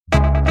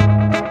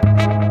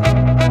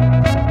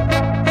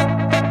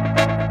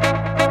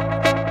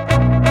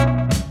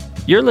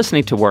You're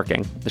listening to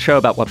Working, the show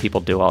about what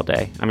people do all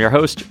day. I'm your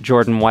host,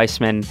 Jordan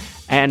Weissman.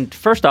 And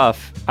first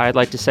off, I'd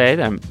like to say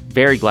that I'm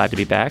very glad to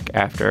be back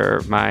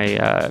after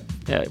my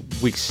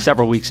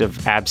several weeks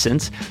of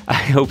absence. I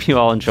hope you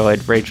all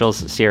enjoyed Rachel's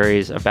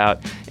series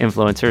about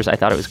influencers. I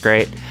thought it was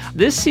great.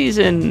 This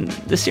season,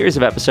 this series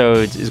of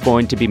episodes is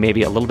going to be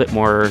maybe a little bit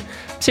more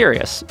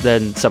serious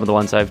than some of the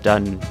ones I've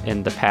done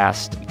in the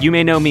past. You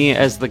may know me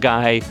as the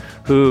guy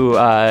who,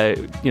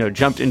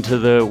 jumped into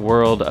the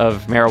world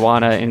of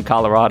marijuana in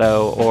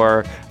Colorado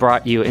or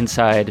brought you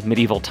inside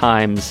medieval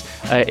times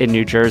in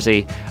New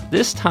Jersey.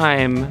 This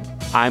time,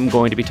 I'm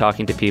going to be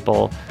talking to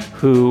people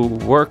who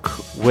work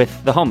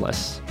with the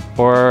homeless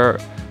or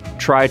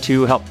try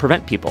to help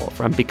prevent people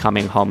from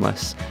becoming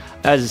homeless.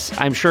 As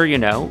I'm sure you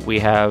know, we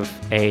have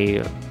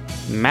a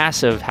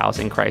massive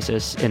housing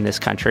crisis in this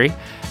country,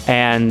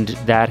 and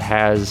that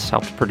has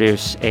helped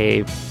produce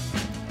a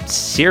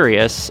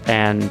serious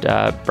and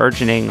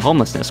burgeoning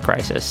homelessness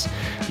crisis.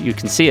 You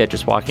can see it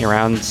just walking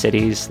around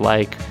cities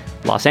like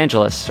Los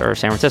Angeles or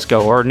San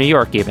Francisco or New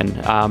York even,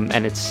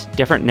 and it's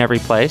different in every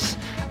place.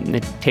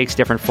 It takes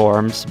different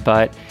forms,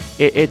 but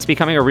it's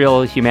becoming a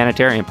real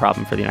humanitarian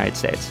problem for the United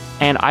States.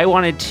 And I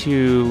wanted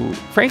to,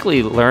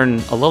 frankly, learn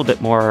a little bit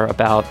more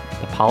about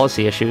the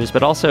policy issues,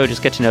 but also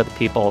just get to know the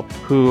people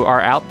who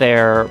are out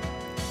there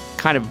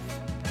kind of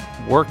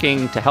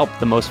working to help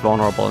the most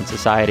vulnerable in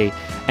society.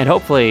 And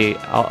hopefully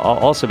I'll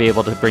also be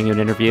able to bring you an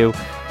interview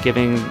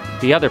giving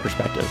the other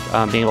perspective,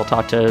 being able to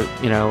talk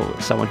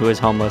to, someone who is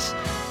homeless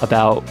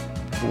about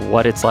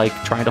what it's like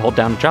trying to hold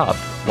down a job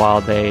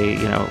while they,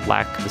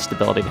 lack the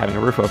stability of having a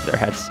roof over their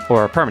heads,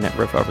 or a permanent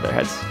roof over their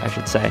heads, I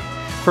should say.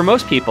 For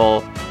most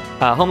people,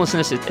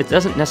 homelessness, it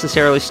doesn't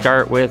necessarily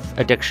start with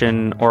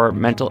addiction or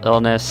mental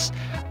illness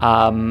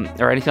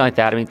or anything like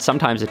that. I mean,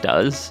 sometimes it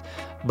does,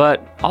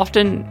 but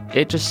often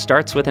it just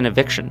starts with an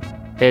eviction.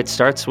 It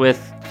starts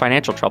with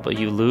financial trouble.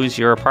 You lose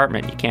your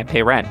apartment, you can't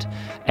pay rent,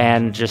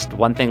 and just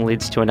one thing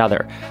leads to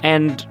another.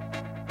 And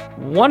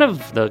one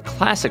of the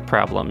classic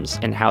problems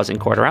in housing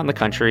court around the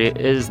country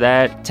is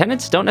that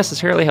tenants don't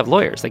necessarily have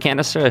lawyers. They can't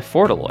necessarily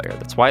afford a lawyer.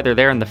 That's why they're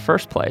there in the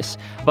first place.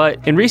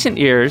 But in recent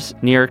years,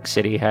 New York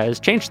City has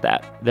changed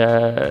that.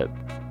 The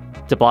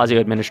de Blasio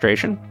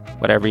administration,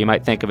 whatever you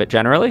might think of it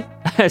generally,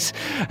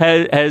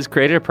 has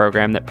created a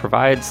program that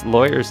provides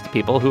lawyers to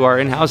people who are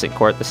in housing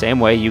court the same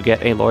way you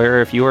get a lawyer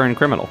if you are in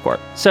criminal court.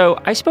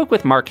 So I spoke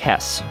with Mark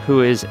Hess,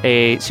 who is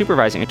a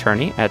supervising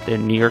attorney at the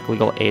New York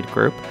Legal Aid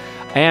Group.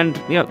 And,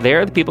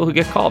 they're the people who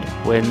get called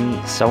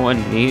when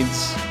someone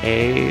needs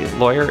a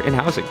lawyer in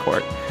housing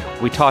court.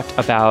 We talked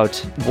about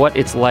what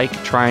it's like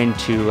trying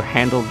to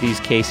handle these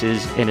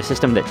cases in a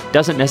system that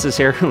doesn't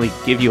necessarily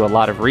give you a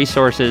lot of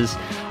resources.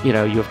 You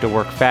have to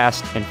work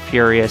fast and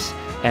furious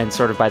and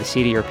sort of by the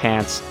seat of your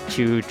pants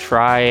to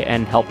try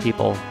and help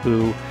people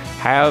who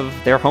have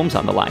their homes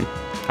on the line.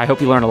 I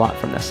hope you learn a lot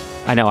from this.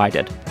 I know I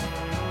did.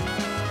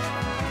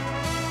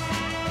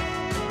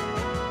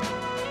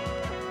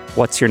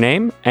 What's your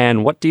name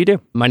and what do you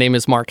do? My name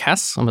is Mark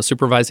Hess. I'm a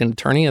supervising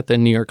attorney at the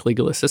New York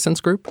Legal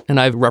Assistance Group, and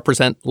I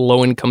represent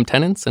low-income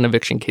tenants in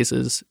eviction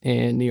cases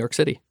in New York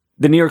City.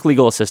 The New York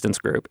Legal Assistance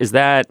Group, is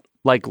that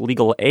like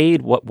legal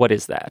aid? What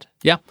is that?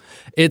 Yeah,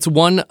 it's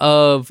one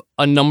of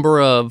a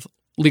number of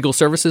legal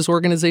services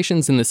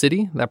organizations in the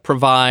city that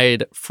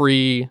provide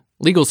free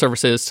legal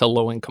services to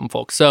low-income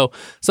folks. So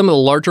some of the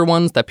larger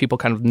ones that people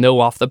kind of know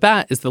off the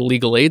bat is the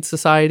Legal Aid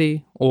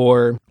Society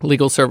or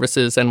Legal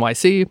Services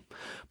NYC.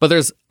 But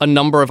there's a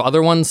number of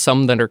other ones,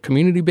 some that are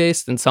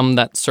community-based and some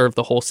that serve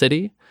the whole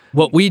city.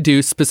 What we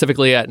do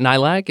specifically at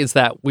NYLAG is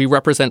that we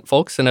represent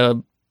folks in a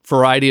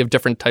variety of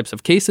different types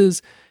of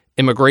cases: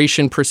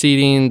 immigration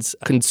proceedings,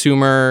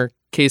 consumer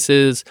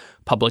cases,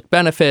 public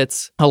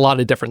benefits, a lot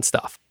of different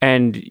stuff.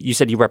 And you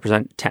said you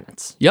represent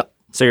tenants. Yep.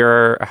 So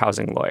you're a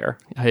housing lawyer.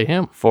 I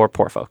am. For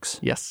poor folks.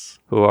 Yes.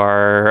 Who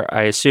are,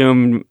 I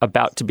assume,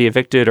 about to be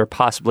evicted or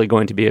possibly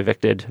going to be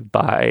evicted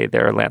by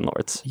their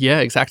landlords.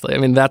 Yeah, exactly. I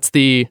mean, that's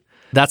the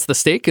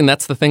stake, and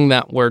that's the thing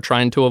that we're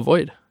trying to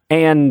avoid.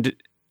 And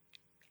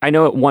I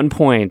know at one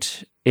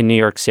point in New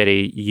York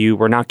City, you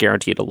were not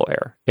guaranteed a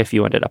lawyer if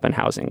you ended up in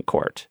housing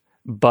court.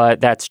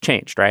 But that's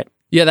changed, right?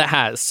 Yeah, that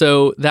has.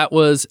 So that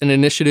was an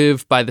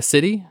initiative by the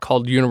city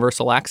called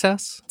Universal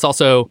Access. It's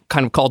also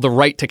kind of called the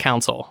right to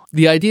counsel.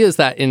 The idea is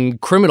that in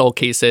criminal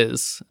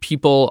cases,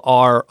 people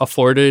are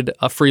afforded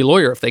a free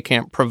lawyer if they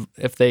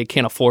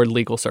can't afford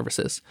legal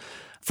services.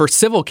 For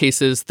civil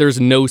cases,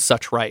 there's no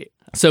such right.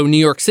 So New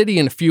York City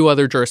and a few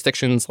other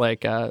jurisdictions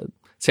like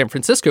San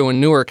Francisco and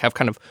Newark have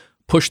kind of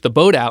pushed the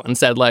boat out and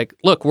said,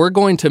 look, we're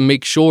going to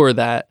make sure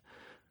that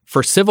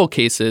for civil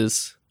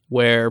cases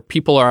where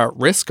people are at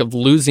risk of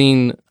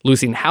losing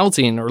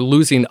housing or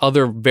losing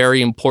other very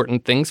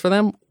important things for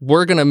them,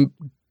 we're going to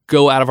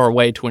go out of our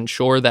way to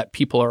ensure that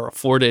people are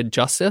afforded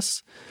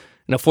justice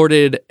and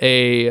afforded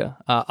a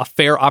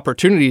fair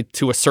opportunity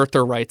to assert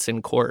their rights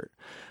in court.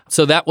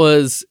 So that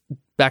was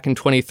back in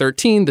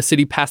 2013. The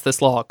city passed this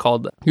law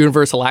called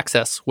Universal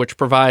Access, which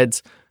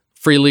provides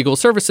free legal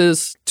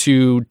services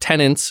to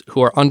tenants who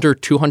are under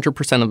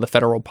 200% of the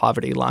federal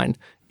poverty line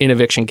in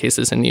eviction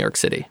cases in New York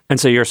City. And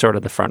so you're sort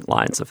of the front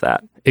lines of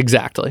that.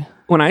 Exactly.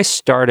 When I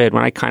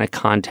kind of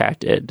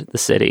contacted the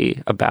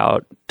city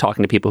about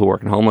talking to people who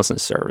work in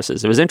homelessness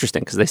services, it was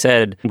interesting because they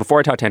said, before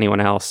I talk to anyone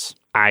else,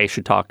 I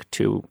should talk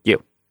to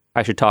you.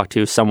 I should talk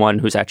to someone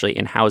who's actually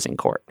in housing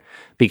court,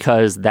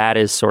 because that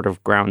is sort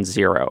of ground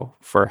zero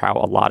for how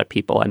a lot of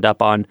people end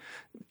up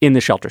in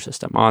the shelter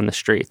system, on the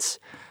streets.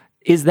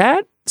 Is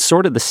that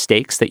sort of the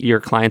stakes that your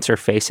clients are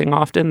facing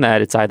often,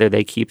 that it's either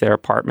they keep their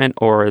apartment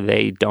or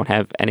they don't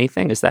have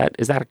anything? Is that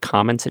a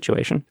common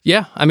situation?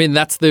 Yeah. I mean,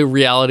 that's the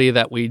reality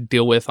that we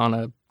deal with on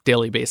a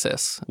daily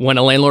basis. When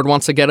a landlord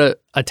wants to get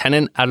a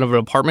tenant out of an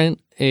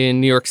apartment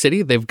in New York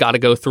City, they've got to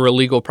go through a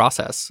legal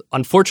process.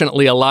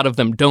 Unfortunately, a lot of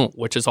them don't,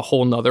 which is a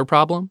whole nother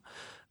problem.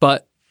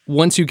 But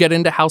once you get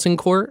into housing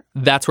court,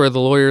 that's where the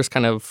lawyers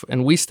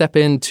and we step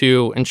in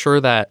to ensure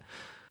that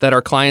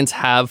our clients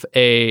have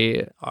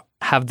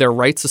their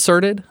rights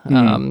asserted,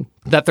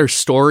 that their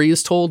story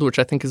is told, which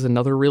I think is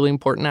another really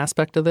important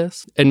aspect of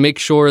this, and make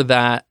sure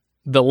that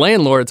the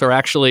landlords are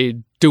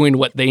actually doing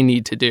what they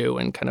need to do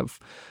and kind of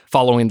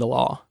following the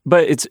law.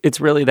 But it's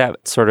really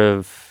that sort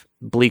of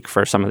bleak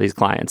for some of these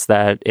clients,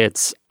 that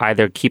it's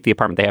either keep the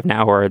apartment they have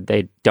now or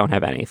they don't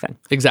have anything.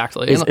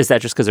 Exactly. Is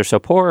that just because they're so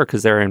poor, or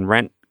because they're in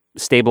rent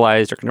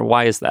stabilized, or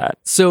why is that?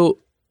 So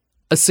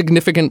a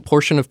significant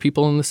portion of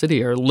people in the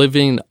city are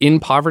living in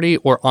poverty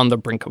or on the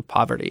brink of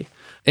poverty.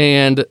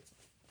 And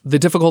the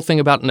difficult thing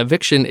about an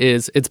eviction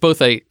is it's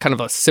both a kind of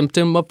a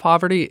symptom of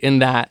poverty, in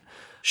that,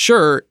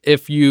 sure,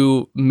 if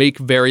you make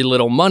very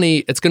little money,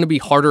 it's going to be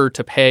harder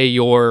to pay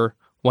your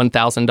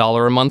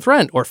 $1,000 a month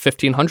rent or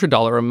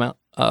 $1,500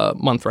 a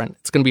month rent.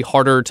 It's going to be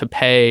harder to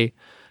pay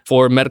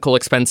for medical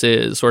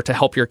expenses or to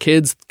help your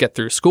kids get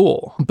through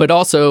school. But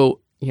also,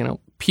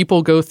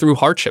 people go through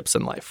hardships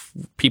in life.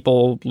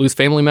 People lose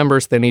family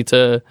members. They need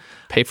to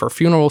pay for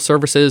funeral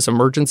services.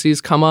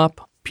 Emergencies come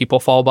up. People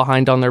fall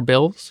behind on their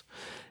bills.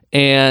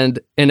 And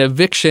an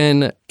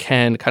eviction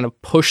can kind of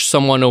push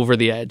someone over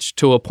the edge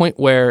to a point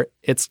where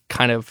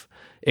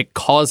it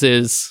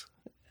causes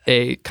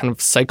a kind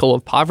of cycle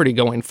of poverty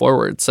going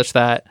forward, such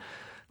that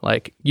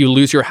you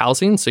lose your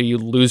housing. So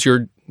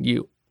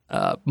you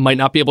might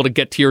not be able to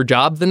get to your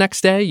job the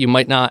next day. You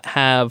might not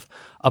have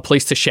a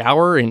place to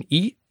shower and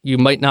eat. You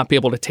might not be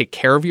able to take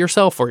care of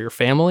yourself or your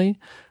family.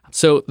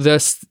 So the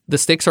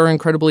stakes are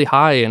incredibly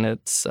high, and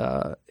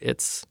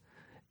it's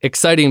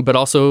exciting, but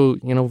also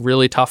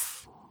really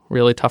tough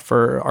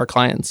for our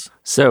clients.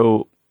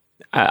 So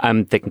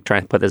I'm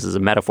trying to put this as a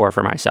metaphor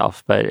for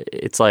myself, but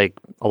it's like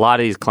a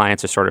lot of these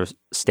clients are sort of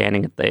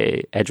standing at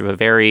the edge of a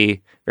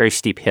very, very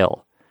steep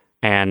hill,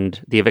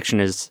 and the eviction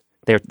is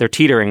they're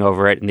teetering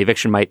over it, and the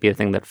eviction might be the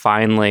thing that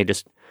finally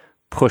just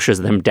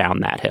pushes them down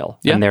that hill,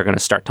 and they're going to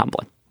start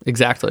tumbling.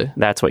 Exactly.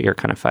 That's what you're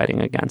kind of fighting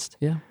against.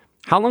 Yeah.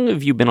 How long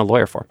have you been a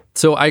lawyer for?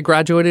 So I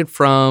graduated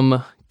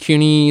from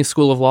CUNY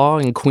School of Law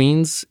in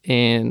Queens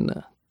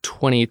in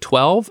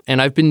 2012, and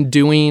I've been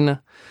doing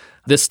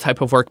this type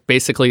of work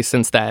basically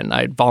since then.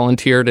 I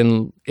volunteered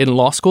in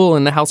law school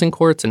in the housing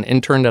courts and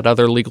interned at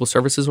other legal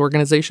services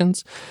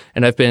organizations,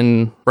 and I've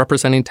been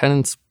representing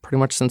tenants pretty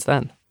much since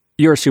then.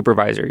 You're a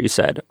supervisor, you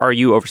said. Are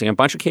you overseeing a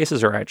bunch of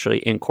cases or actually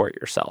in court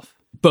yourself?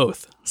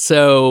 Both.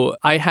 So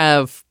I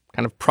have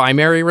kind of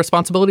primary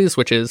responsibilities,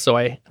 which is, so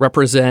I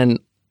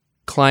represent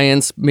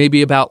clients,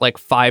 maybe about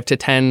 5 to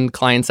 10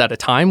 clients at a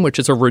time, which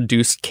is a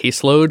reduced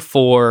caseload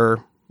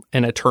for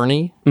an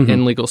attorney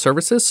in legal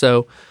services.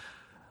 So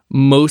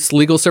most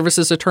legal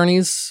services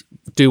attorneys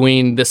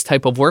doing this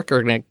type of work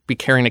are going to be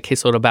carrying a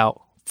caseload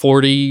about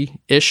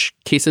 40-ish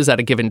cases at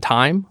a given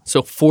time.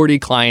 So 40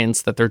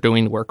 clients that they're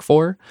doing work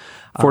for.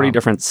 40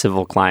 different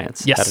civil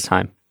clients yes. at a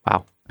time.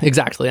 Wow.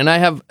 Exactly. And I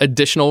have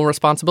additional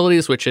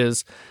responsibilities, which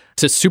is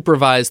to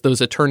supervise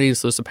those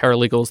attorneys, those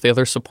paralegals, the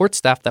other support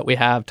staff that we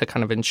have, to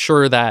kind of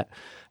ensure that,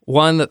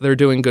 one, that they're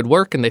doing good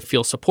work and they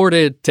feel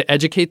supported, to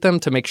educate them,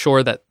 to make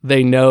sure that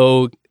they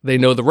know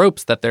the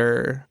ropes, that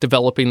they're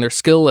developing their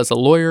skill as a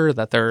lawyer,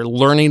 that they're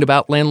learning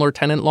about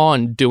landlord-tenant law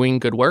and doing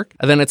good work.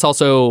 And then it's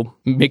also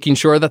making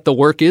sure that the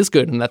work is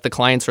good and that the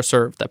clients are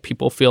served, that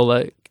people feel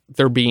like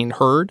they're being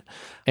heard,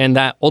 and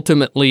that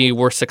ultimately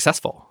we're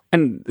successful.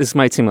 And this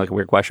might seem like a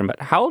weird question, but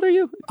how old are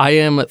you? I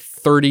am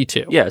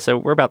 32. Yeah, so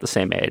we're about the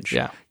same age.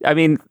 Yeah. I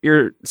mean,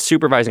 you're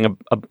supervising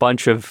a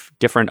bunch of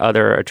different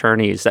other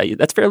attorneys.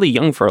 That's fairly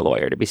young for a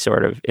lawyer to be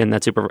sort of in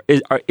that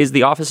Is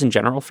the office in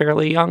general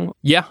fairly young?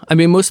 Yeah. I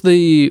mean, most of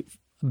the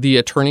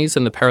attorneys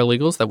and the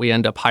paralegals that we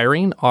end up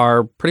hiring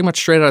are pretty much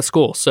straight out of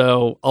school.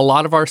 So a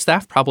lot of our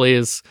staff probably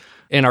is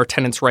in our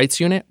tenants' rights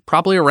unit,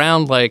 probably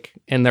around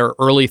in their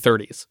early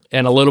 30s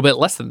and a little bit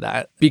less than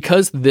that.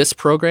 Because this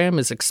program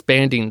is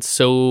expanding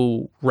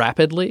so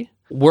rapidly,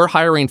 we're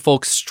hiring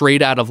folks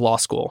straight out of law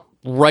school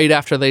right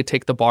after they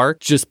take the bar,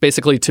 just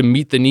basically to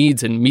meet the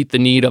needs and meet the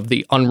need of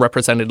the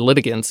unrepresented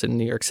litigants in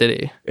New York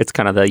City. It's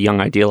kind of the young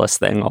idealist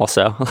thing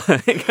also.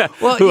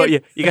 Well,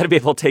 you got to be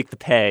able to take the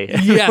pay.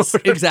 Yes,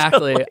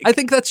 exactly. I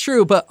think that's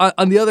true. But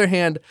on the other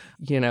hand,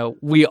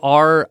 we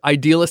are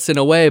idealists in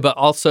a way, but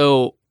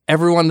also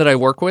everyone that I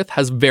work with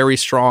has very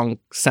strong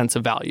sense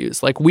of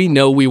values. Like, we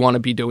know we want to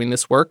be doing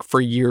this work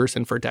for years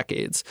and for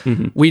decades.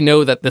 Mm-hmm. We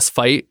know that this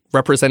fight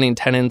representing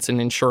tenants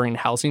and ensuring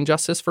housing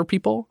justice for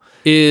people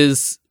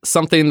is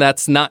something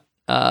that's not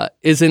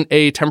isn't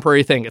a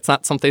temporary thing. It's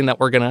not something that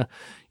we're going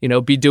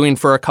to, be doing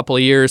for a couple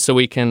of years so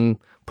we can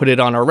put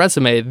it on our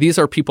resume. These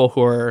are people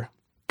who are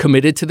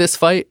committed to this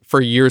fight for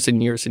years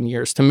and years and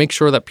years to make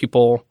sure that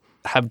people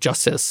have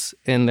justice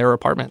in their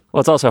apartment. Well,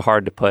 it's also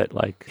hard to put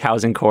like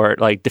housing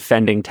court, like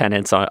defending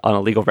tenants on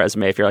a legal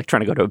resume if you're like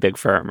trying to go to a big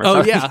firm or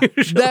something. Yeah.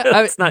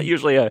 It's not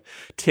usually a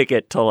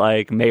ticket to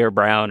like Mayor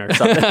Brown or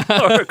something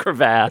or a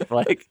Cravath.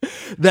 Like,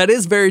 that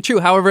is very true.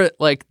 However,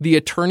 like the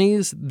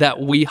attorneys that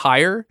we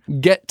hire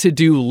get to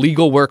do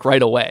legal work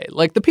right away.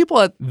 Like the people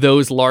at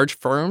those large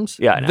firms,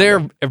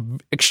 they're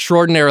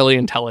extraordinarily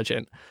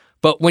intelligent.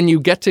 But when you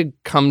get to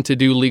come to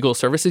do legal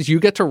services, you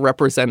get to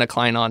represent a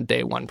client on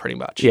day one, pretty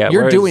much. Yeah,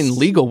 you're doing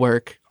legal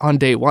work on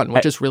day one,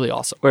 which is really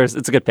awesome. Whereas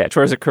it's a good pitch.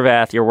 Whereas at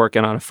Cravath, you're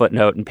working on a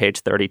footnote in page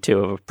 32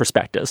 of a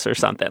prospectus or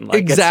something. Like,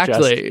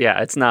 exactly.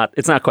 It's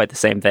not quite the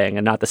same thing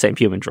and not the same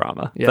human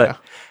drama. Yeah. But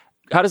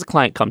how does a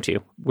client come to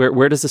you?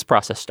 Where does this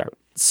process start?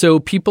 So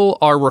people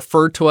are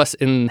referred to us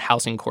in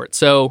housing court.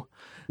 So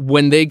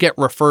when they get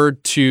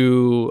referred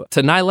to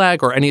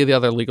NILAG or any of the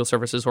other legal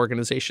services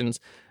organizations,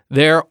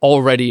 they're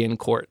already in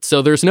court.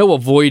 So there's no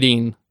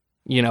avoiding,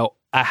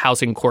 a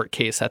housing court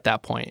case at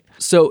that point.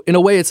 So in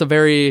a way,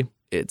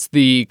 it's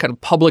the kind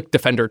of public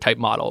defender type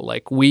model.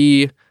 Like,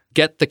 we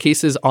get the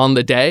cases on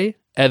the day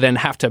and then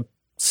have to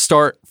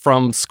start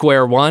from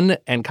square one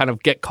and kind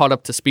of get caught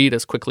up to speed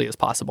as quickly as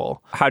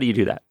possible. How do you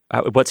do that?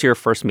 What's your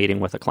first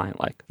meeting with a client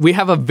like? We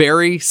have a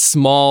very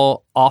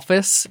small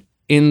office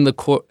in the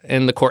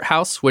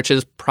courthouse, which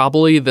is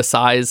probably the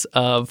size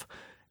of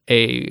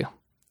a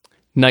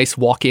nice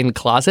walk-in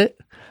closet.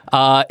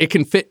 It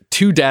can fit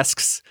 2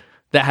 desks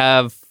that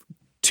have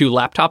 2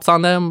 laptops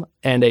on them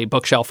and a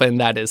bookshelf, and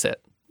that is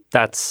it.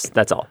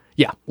 That's all.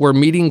 Yeah, we're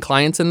meeting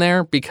clients in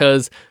there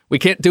because we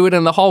can't do it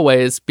in the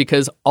hallways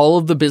because all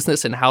of the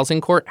business in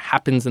housing court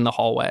happens in the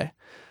hallway.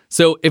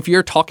 So if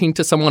you're talking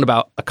to someone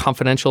about a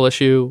confidential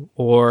issue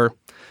or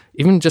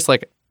even just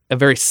like a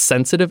very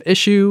sensitive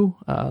issue,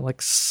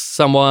 like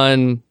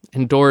someone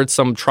endured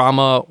some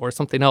trauma or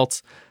something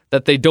else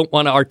that they don't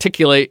want to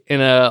articulate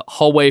in a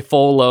hallway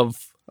full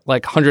of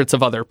like hundreds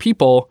of other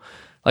people,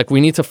 like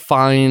we need to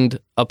find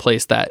a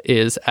place that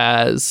is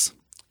as,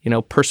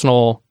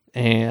 personal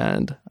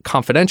and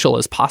confidential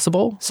as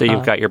possible. So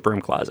you've got your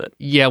broom closet.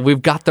 Yeah,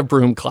 we've got the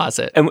broom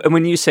closet. And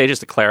when you say, just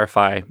to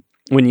clarify,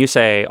 when you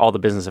say all the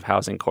business of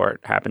housing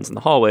court happens in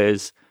the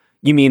hallways,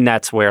 you mean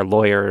that's where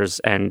lawyers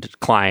and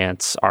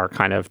clients are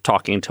kind of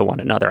talking to one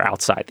another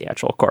outside the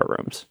actual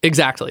courtrooms?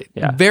 Exactly.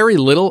 Yeah. Very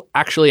little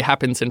actually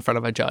happens in front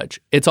of a judge.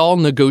 It's all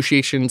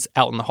negotiations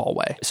out in the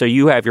hallway. So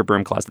you have your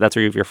broom closet. That's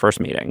where you have your first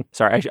meeting.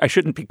 Sorry, I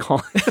shouldn't be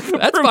calling it a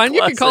That's broom fine. closet.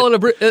 You can call it a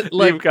broom.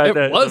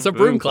 It was a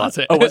broom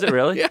closet. Oh, was it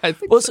really? Yeah, I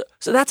think well,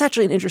 so that's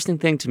actually an interesting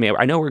thing to me.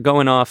 I know we're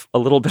going off a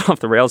little bit off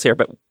the rails here,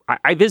 but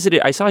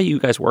I saw you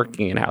guys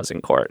working in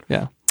housing court.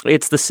 Yeah.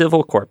 It's the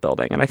civil court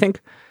building. And I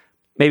think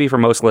maybe for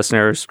most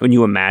listeners, when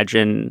you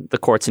imagine the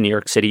courts in New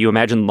York City, you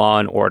imagine Law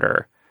and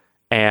Order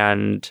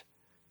and,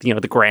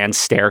 the grand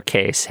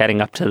staircase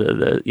heading up to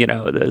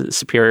the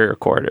Superior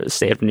Court of the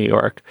state of New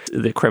York,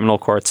 the criminal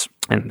courts,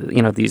 and,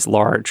 these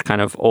large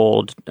kind of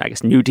old, I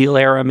guess, New Deal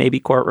era, maybe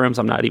courtrooms.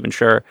 I'm not even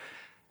sure.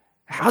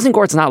 Housing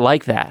court's not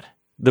like that.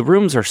 The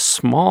rooms are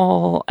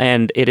small,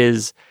 and it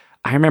is...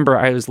 I remember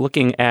I was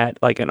looking at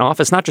like an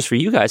office, not just for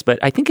you guys, but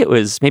I think it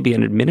was maybe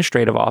an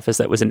administrative office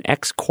that was an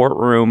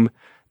ex-courtroom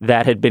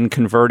that had been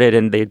converted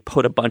and they'd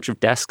put a bunch of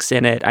desks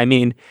in it. I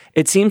mean,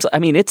 it's a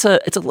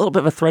little bit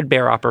of a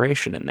threadbare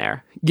operation in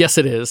there. Yes,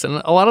 it is.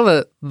 And a lot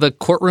of the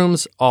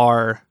courtrooms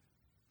are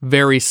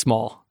very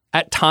small.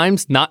 At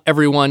times, not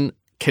everyone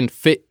can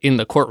fit in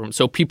the courtroom.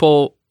 So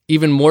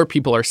even more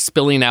people are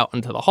spilling out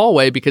into the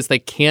hallway because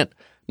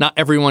not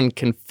everyone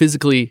can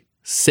physically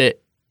sit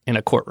in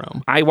a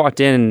courtroom. I walked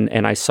in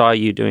and I saw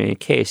you doing a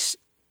case.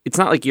 It's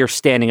not like you're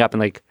standing up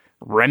and like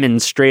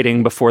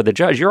remonstrating before the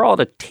judge. You're all at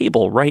a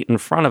table right in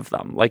front of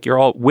them. Like you're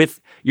all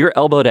you're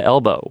elbow to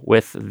elbow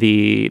with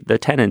the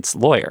tenant's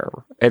lawyer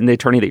and the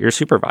attorney that you're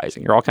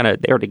supervising. You're all kind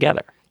of there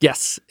together.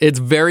 Yes, it's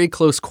very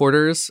close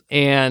quarters.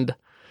 And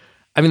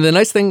I mean, the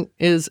nice thing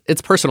is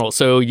it's personal.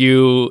 So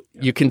you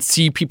can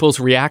see people's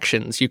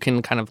reactions. You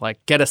can kind of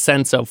like get a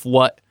sense of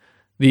what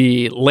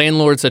the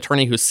landlord's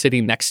attorney who's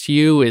sitting next to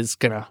you is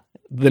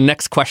the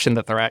next question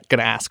that they're going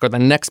to ask or the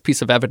next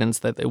piece of evidence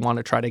that they want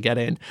to try to get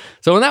in.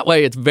 So in that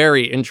way, it's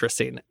very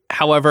interesting.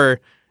 However,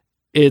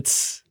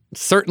 it's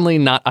certainly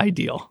not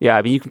ideal. Yeah,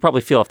 I mean, you can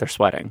probably feel if they're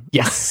sweating.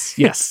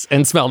 Yes,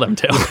 and smell them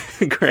too.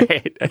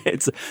 Great.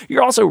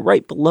 You're also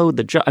right below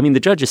the judge. I mean, the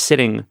judge is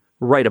sitting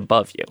right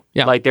above you.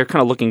 Yeah. Like they're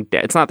kind of looking,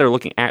 it's not they're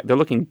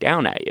looking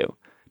down at you.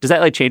 Does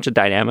that like change the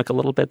dynamic a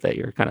little bit that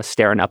you're kind of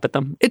staring up at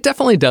them? It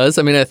definitely does.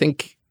 I mean, I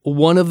think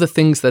one of the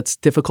things that's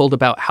difficult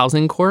about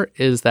housing court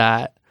is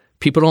that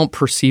people don't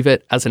perceive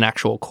it as an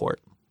actual court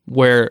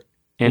where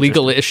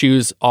legal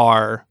issues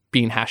are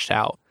being hashed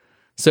out.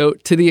 So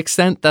to the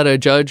extent that a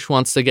judge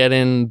wants to get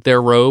in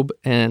their robe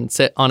and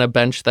sit on a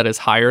bench that is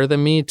higher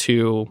than me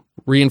to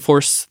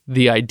reinforce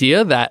the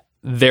idea that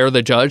they're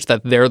the judge,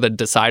 that they're the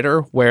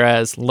decider,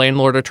 whereas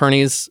landlord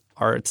attorneys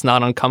it's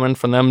not uncommon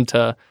for them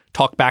to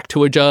talk back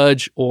to a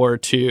judge or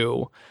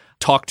to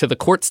talk to the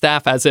court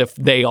staff as if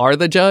they are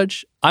the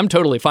judge. I'm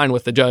totally fine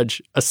with the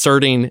judge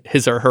asserting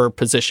his or her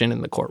position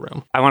in the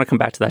courtroom. I want to come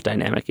back to that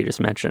dynamic you just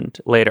mentioned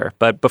later.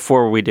 But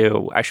before we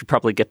do, I should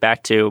probably get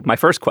back to my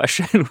first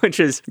question, which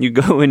is you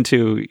go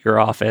into your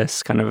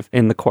office kind of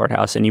in the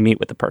courthouse and you meet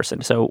with the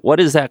person. So what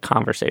is that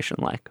conversation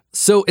like?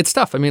 So it's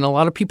tough. I mean, a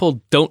lot of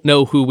people don't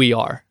know who we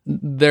are.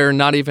 They're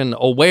not even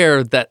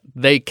aware that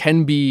they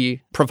can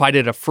be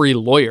provided a free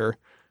lawyer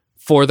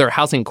for their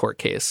housing court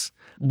case.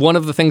 One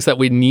of the things that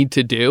we need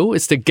to do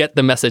is to get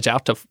the message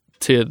out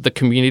to the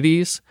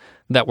communities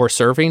that we're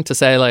serving to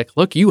say, like,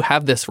 look, you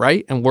have this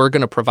right, and we're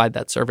going to provide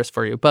that service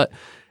for you. But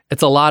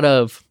it's a lot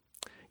of,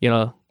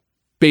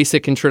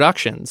 basic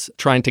introductions,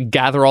 trying to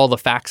gather all the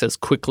facts as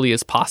quickly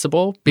as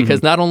possible,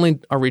 because not only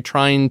are we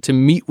trying to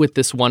meet with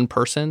this one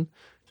person,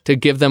 to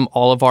give them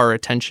all of our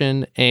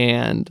attention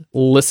and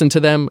listen to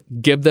them,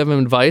 give them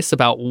advice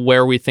about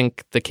where we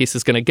think the case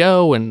is going to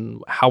go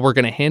and how we're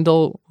going to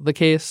handle the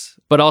case.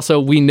 But also,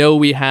 we know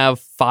we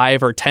have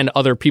 5 or 10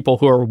 other people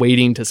who are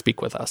waiting to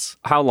speak with us.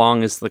 How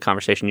long is the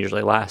conversation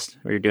usually last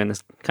where you're doing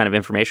this kind of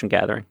information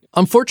gathering?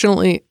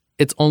 Unfortunately,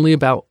 it's only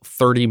about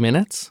 30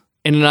 minutes.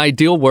 In an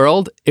ideal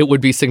world, it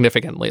would be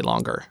significantly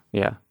longer.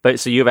 Yeah. But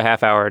so you have a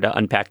half hour to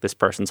unpack this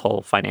person's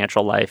whole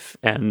financial life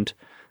and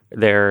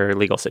their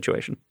legal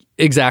situation.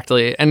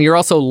 Exactly. And you're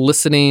also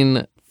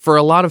listening. For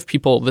a lot of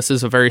people, this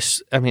is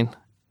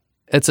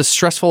it's a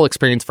stressful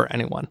experience for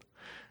anyone.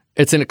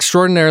 It's an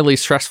extraordinarily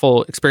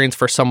stressful experience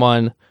for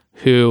someone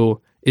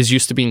who is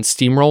used to being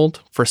steamrolled,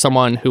 for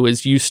someone who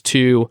is used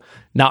to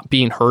not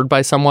being heard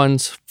by someone,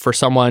 for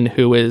someone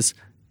who is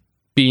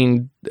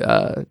being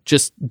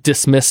just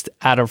dismissed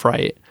out of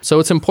right. So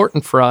it's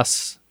important for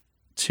us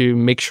to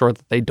make sure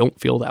that they don't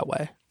feel that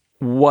way.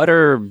 What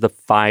are the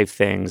 5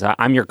 things?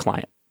 I'm your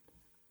client.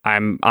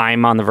 I'm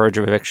on the verge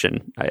of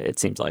eviction, it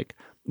seems like.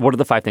 What are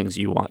the 5 things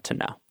you want to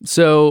know?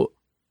 So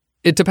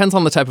it depends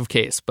on the type of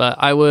case, but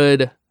I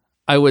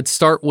would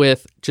start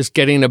with just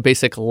getting a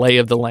basic lay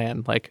of the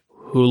land, like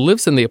who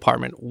lives in the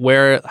apartment,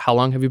 how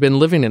long have you been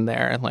living in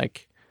there, and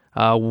like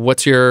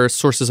what's your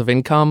sources of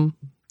income,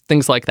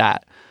 things like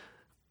that.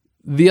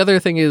 The other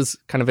thing is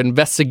kind of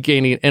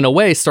investigating, in a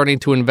way, starting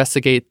to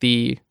investigate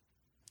the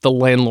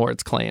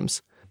landlord's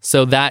claims.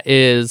 So that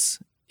is,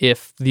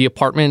 if the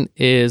apartment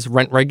is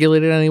rent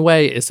regulated in any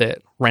way, is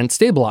it rent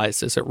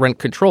stabilized? Is it rent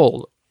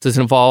controlled? Does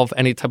it involve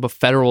any type of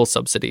federal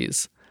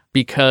subsidies?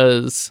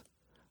 Because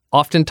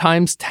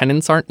oftentimes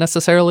tenants aren't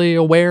necessarily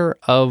aware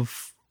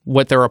of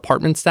what their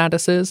apartment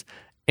status is.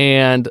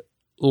 And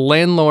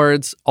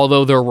landlords,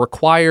 although they're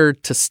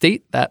required to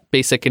state that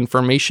basic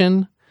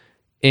information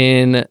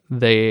in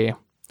the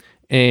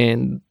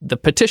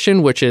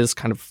petition, which is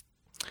kind of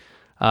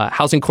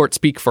housing court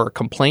speak for a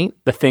complaint.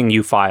 The thing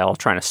you file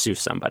trying to sue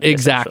somebody.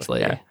 Exactly.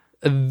 Yeah.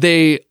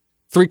 They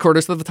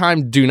 3/4 of the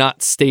time do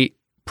not state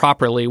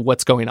properly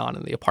what's going on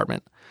in the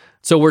apartment.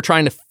 So we're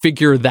trying to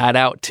figure that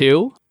out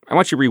too. I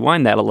want you to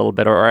rewind that a little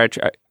bit or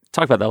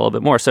talk about that a little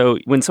bit more. So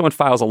when someone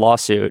files a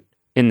lawsuit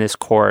in this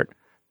court,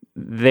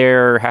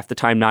 they're half the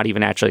time not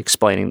even actually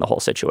explaining the whole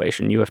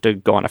situation. You have to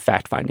go on a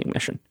fact-finding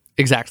mission.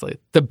 Exactly.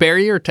 The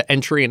barrier to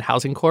entry in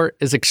housing court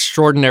is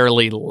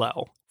extraordinarily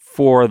low.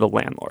 For the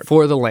landlord.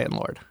 For the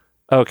landlord.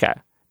 Okay.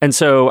 And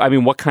so, I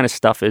mean, what kind of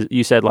stuff is,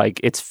 you said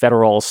like it's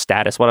federal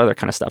status. What other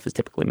kind of stuff is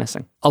typically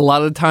missing? A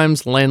lot of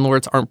times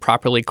landlords aren't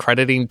properly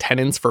crediting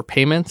tenants for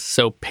payments.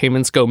 So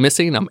payments go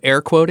missing. I'm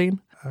air quoting.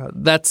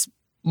 That's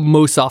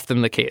most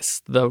often the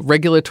case. The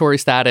regulatory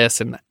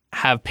status and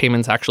have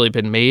payments actually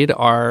been made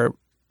are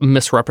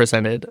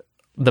misrepresented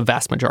the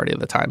vast majority of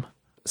the time.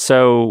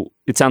 So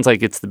it sounds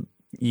like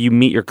you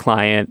meet your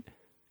client,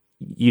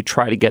 you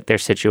try to get their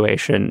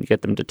situation,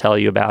 get them to tell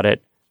you about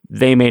it.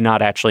 They may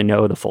not actually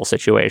know the full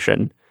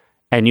situation,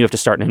 and you have to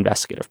start an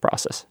investigative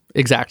process.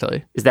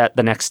 Exactly. Is that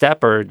the next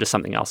step, or does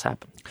something else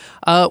happen?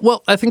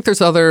 Well, I think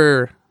there's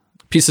other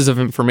pieces of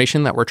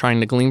information that we're trying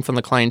to glean from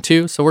the client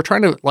too. So we're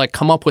trying to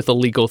come up with a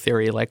legal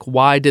theory, like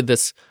why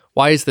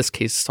is this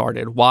case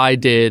started? Why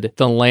did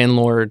the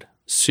landlord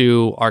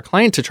sue our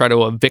client to try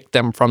to evict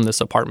them from this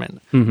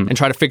apartment and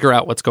try to figure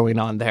out what's going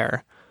on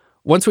there?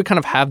 Once we kind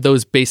of have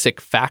those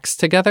basic facts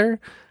together,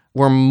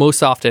 we're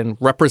most often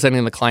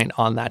representing the client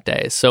on that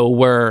day. So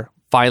we're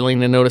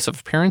filing a notice of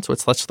appearance,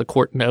 which lets the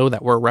court know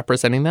that we're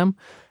representing them.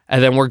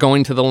 And then we're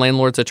going to the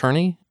landlord's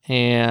attorney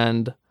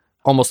and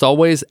almost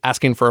always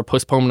asking for a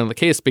postponement of the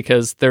case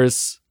because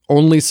there's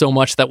only so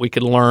much that we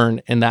could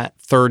learn in that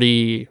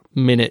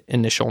 30-minute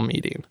initial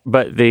meeting.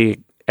 But the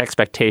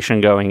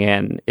expectation going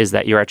in is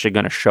that you're actually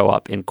going to show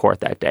up in court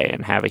that day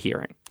and have a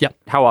hearing. Yep.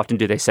 How often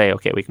do they say,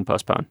 okay, we can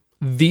postpone?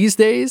 These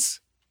days,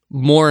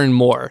 more and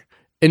more.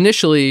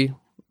 Initially,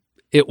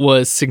 it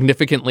was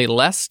significantly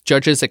less.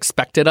 Judges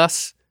expected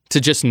us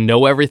to just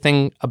know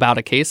everything about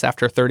a case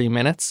after 30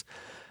 minutes.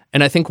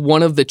 And I think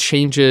one of the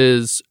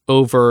changes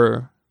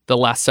over the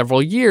last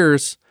several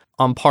years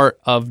on part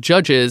of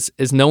judges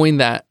is knowing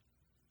that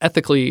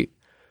ethically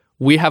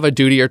we have a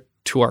duty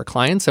to our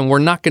clients, and we're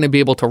not going to be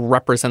able to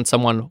represent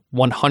someone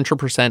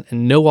 100%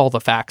 and know all the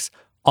facts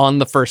on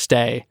the first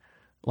day,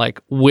 like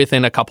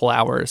within a couple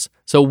hours.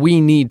 So we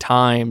need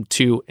time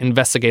to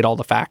investigate all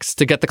the facts,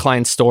 to get the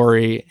client's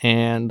story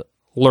and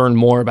learn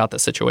more about the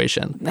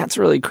situation. That's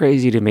really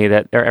crazy to me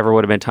that there ever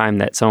would have been time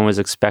that someone was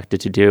expected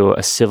to do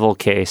a civil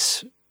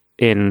case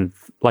in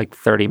like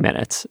 30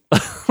 minutes,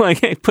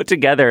 like put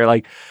together.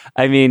 Like,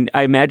 I mean,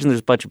 I imagine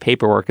there's a bunch of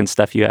paperwork and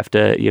stuff you have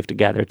to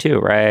gather too,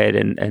 right?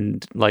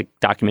 And like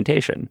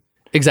documentation.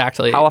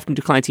 Exactly. How often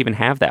do clients even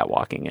have that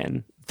walking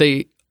in?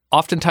 They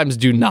oftentimes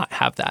do not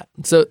have that.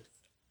 So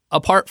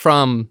apart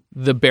from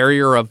the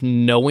barrier of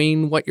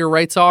knowing what your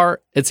rights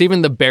are, it's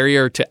even the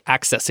barrier to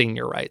accessing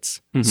your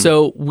rights. Mm-hmm.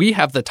 So we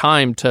have the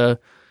time to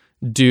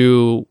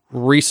do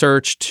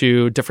research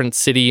to different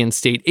city and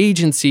state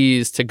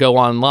agencies, to go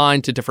online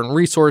to different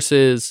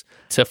resources,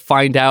 to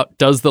find out,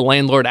 does the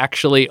landlord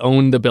actually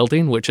own the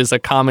building, which is a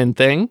common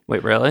thing.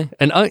 Wait, really?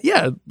 And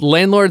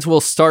landlords will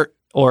start,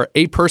 or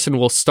a person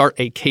will start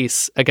a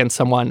case against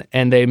someone,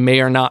 and they may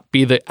or not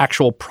be the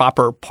actual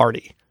proper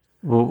party.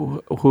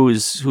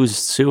 Who's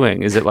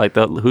suing? Is it like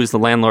who's the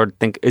landlord?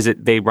 Is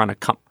it they run a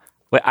company?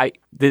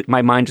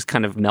 My mind just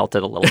kind of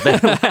melted a little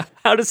bit.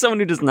 How does someone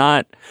who does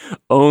not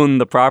own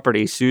the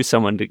property sue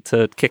someone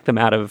to kick them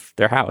out of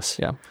their house?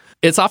 Yeah.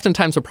 It's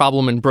oftentimes a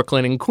problem in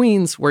Brooklyn and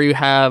Queens where you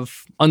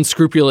have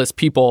unscrupulous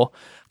people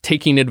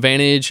taking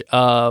advantage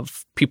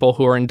of people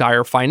who are in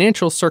dire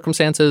financial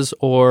circumstances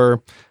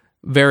or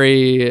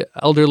very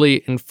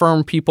elderly,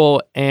 infirm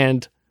people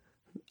and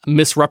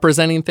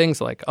misrepresenting things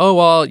like, oh,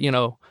 well,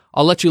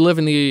 I'll let you live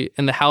in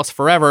the house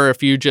forever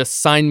if you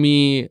just sign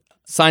the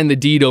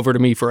deed over to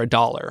me for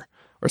 $1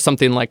 or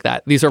something like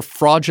that. These are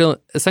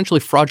essentially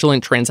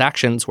fraudulent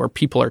transactions where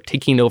people are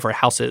taking over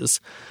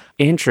houses.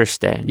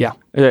 Interesting. Yeah.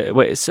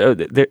 Wait, so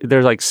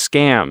they're like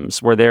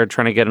scams where they're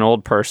trying to get an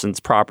old person's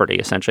property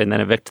essentially and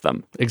then evict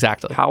them.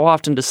 Exactly. How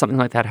often does something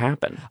like that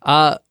happen?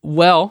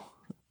 Well,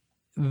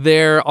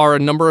 there are a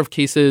number of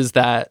cases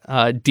that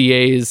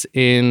DAs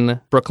in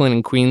Brooklyn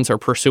and Queens are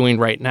pursuing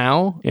right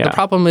now. Yeah. The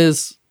problem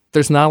is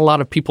there's not a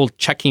lot of people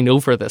checking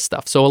over this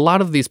stuff. So a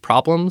lot of these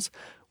problems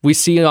we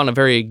see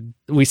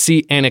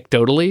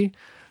anecdotally,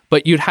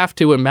 but you'd have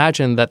to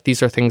imagine that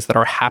these are things that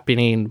are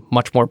happening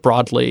much more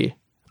broadly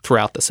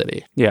throughout the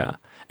city. Yeah.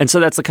 And so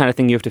that's the kind of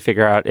thing you have to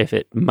figure out if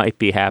it might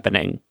be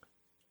happening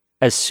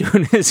as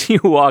soon as you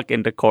walk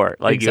into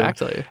court. Like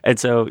exactly. And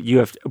so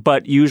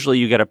but usually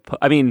you get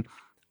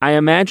I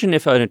imagine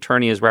if an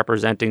attorney is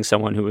representing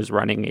someone who is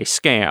running a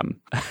scam,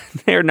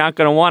 they're not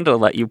going to want to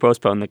let you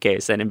postpone the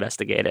case and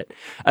investigate it.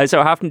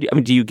 So how often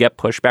do you get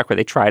pushback where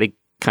they try to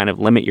kind of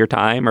limit your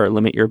time or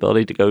limit your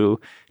ability to go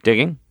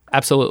digging?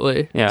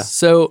 Absolutely. Yeah.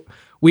 So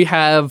we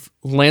have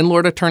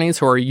landlord attorneys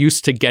who are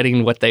used to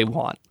getting what they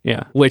want.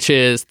 Yeah. Which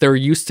is they're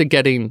used to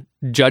getting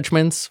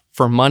judgments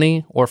for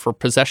money or for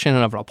possession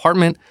of an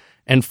apartment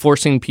and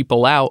forcing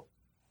people out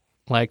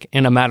like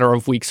in a matter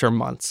of weeks or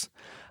months.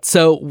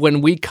 So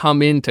when we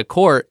come into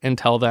court and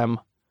tell them,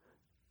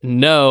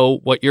 no,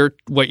 what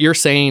you're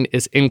saying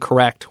is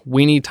incorrect,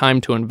 we need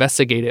time to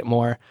investigate it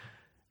more,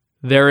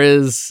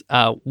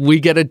 we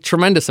get a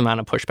tremendous amount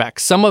of pushback.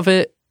 Some of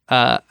it,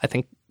 I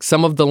think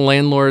some of the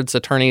landlords'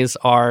 attorneys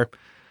are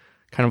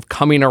kind of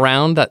coming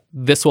around that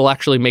this will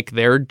actually make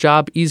their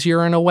job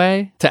easier in a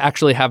way, to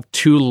actually have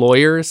two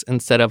lawyers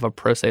instead of a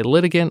pro se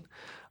litigant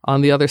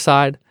on the other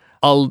side.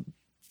 A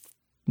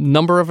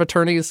number of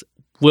attorneys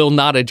will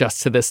not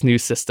adjust to this new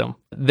system.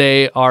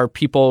 They are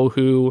people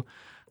who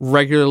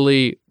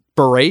regularly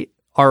berate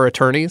our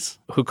attorneys,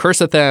 who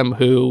curse at them,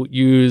 who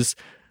use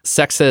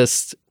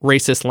sexist,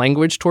 racist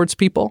language towards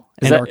people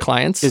and our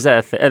clients. Is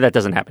that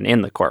doesn't happen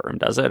in the courtroom,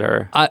 does it?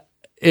 Or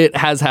it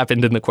has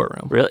happened in the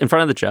courtroom. Really? In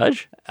front of the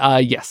judge?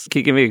 Yes. Can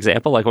you give me an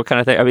example? Like what kind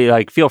of thing? I mean,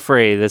 like, feel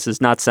free. This is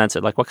not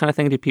censored. Like what kind of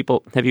thing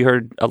have you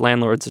heard a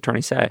landlord's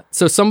attorney say?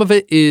 So some of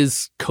it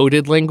is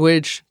coded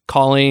language,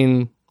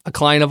 calling a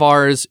client of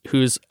ours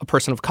who's a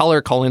person of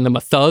color, calling them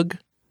a thug.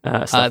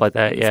 Stuff like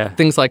that, yeah.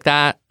 Things like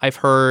that. I've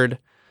heard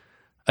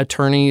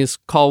attorneys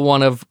call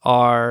one of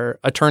our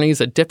attorneys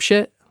a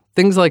dipshit.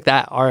 Things like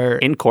that are...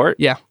 In court?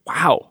 Yeah.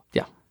 Wow.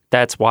 Yeah.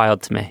 That's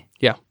wild to me.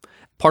 Yeah.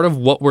 Part of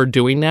what we're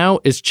doing now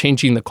is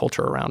changing the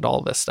culture around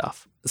all this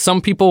stuff.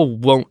 Some people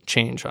won't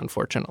change,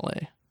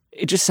 unfortunately.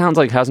 It just sounds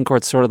like housing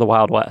court's sort of the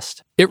Wild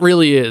West. It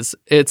really is.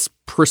 It's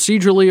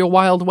procedurally a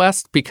Wild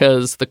West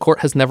because the court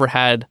has never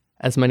had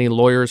as many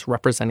lawyers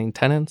representing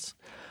tenants.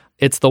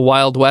 It's the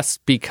Wild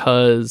West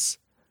because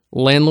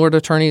landlord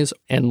attorneys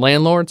and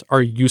landlords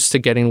are used to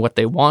getting what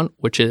they want,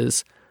 which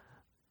is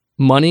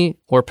money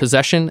or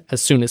possession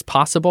as soon as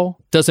possible.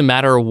 Doesn't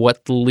matter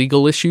what the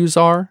legal issues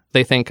are.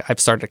 They think, I've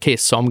started a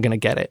case, so I'm going to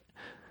get it.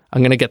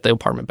 I'm going to get the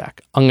apartment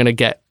back. I'm going to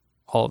get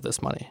all of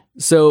this money.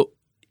 So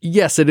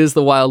yes, it is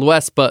the Wild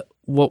West, but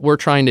what we're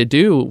trying to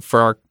do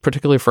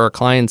particularly for our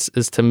clients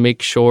is to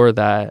make sure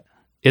that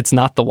it's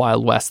not the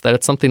Wild West, that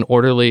it's something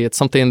orderly. It's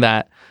something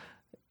that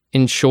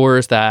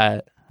ensures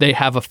that they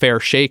have a fair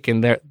shake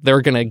and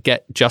they're going to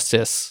get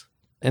justice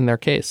in their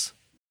case.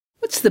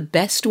 What's the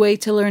best way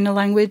to learn a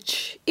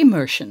language?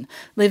 Immersion,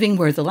 living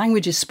where the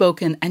language is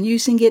spoken and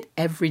using it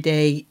every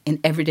day in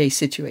everyday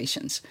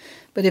situations.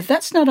 But if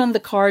that's not on the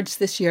cards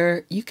this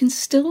year, you can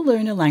still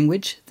learn a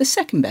language the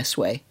second best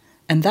way,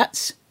 and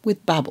that's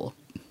with Babbel.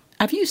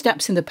 I've used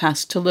apps in the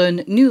past to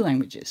learn new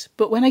languages,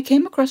 but when I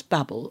came across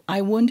Babbel,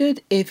 I wondered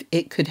if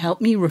it could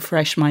help me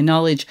refresh my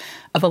knowledge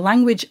of a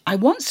language I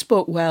once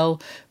spoke well,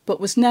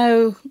 but was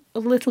now a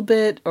little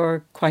bit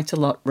or quite a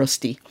lot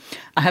rusty.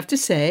 I have to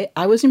say,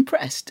 I was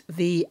impressed.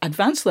 The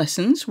advanced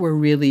lessons were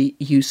really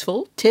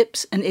useful,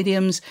 tips and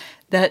idioms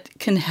that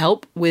can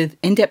help with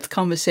in-depth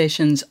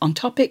conversations on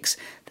topics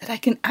that I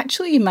can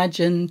actually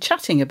imagine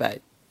chatting about.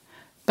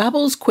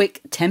 Babbel's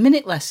quick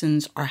 10-minute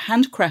lessons are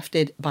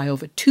handcrafted by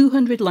over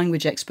 200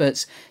 language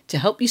experts to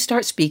help you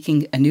start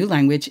speaking a new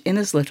language in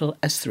as little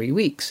as 3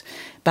 weeks.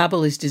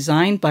 Babbel is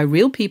designed by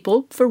real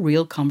people for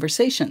real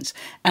conversations,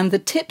 and the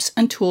tips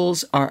and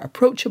tools are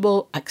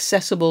approachable,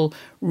 accessible,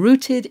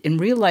 rooted in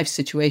real-life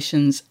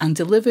situations, and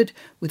delivered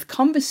with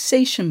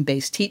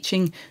conversation-based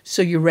teaching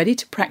so you're ready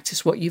to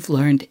practice what you've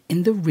learned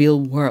in the real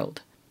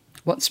world.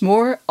 What's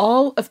more,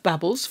 all of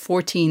Babbel's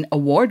 14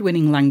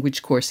 award-winning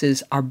language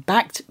courses are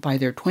backed by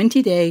their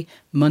 20-day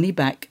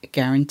money-back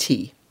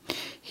guarantee.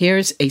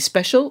 Here's a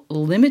special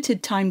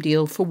limited-time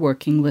deal for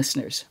working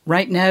listeners.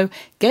 Right now,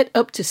 get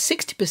up to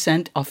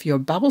 60% off your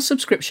Babbel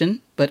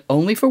subscription, but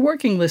only for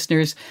working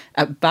listeners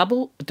at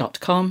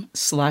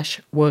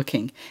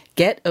babbel.com/working.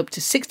 Get up to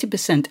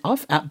 60%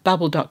 off at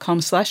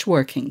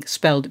babbel.com/working,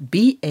 spelled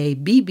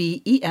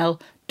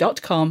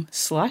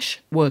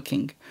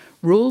BABBEL.com/working.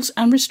 Rules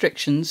and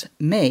restrictions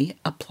may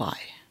apply.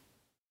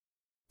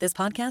 This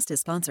podcast is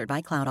sponsored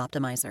by Cloud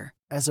Optimizer.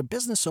 As a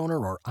business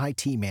owner or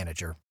IT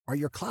manager, are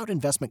your cloud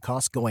investment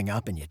costs going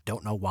up and you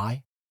don't know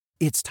why?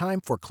 It's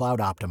time for Cloud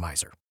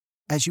Optimizer.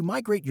 As you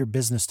migrate your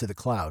business to the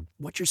cloud,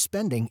 what you're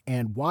spending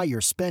and why you're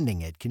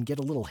spending it can get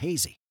a little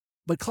hazy.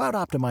 But Cloud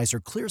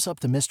Optimizer clears up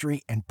the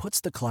mystery and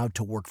puts the cloud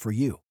to work for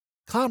you.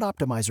 Cloud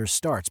Optimizer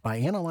starts by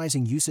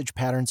analyzing usage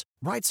patterns,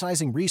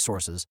 right-sizing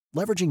resources,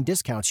 leveraging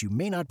discounts you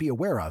may not be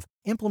aware of,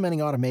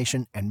 implementing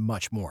automation, and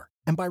much more.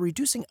 And by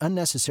reducing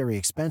unnecessary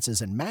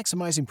expenses and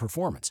maximizing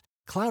performance,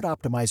 Cloud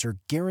Optimizer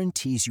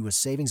guarantees you a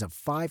savings of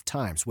 5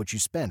 times what you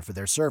spend for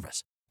their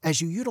service. As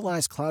you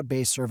utilize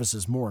cloud-based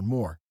services more and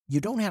more, you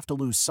don't have to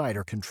lose sight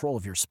or control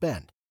of your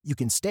spend. You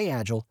can stay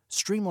agile,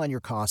 streamline your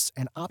costs,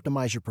 and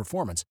optimize your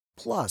performance,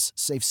 plus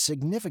save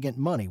significant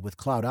money with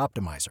Cloud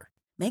Optimizer.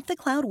 Make the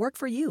cloud work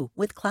for you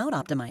with Cloud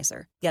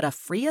Optimizer. Get a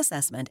free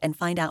assessment and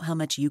find out how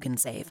much you can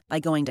save by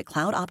going to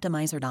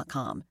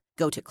cloudoptimizer.com.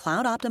 Go to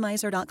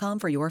cloudoptimizer.com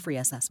for your free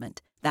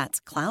assessment.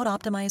 That's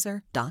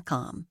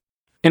cloudoptimizer.com.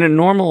 In a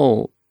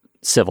normal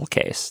civil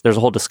case, there's a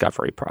whole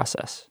discovery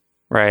process,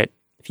 right?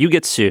 If you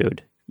get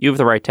sued, you have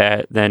the right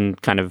to then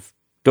kind of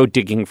go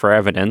digging for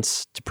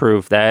evidence to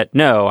prove that,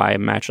 no,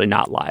 I'm actually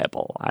not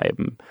liable.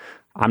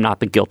 I'm not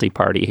the guilty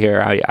party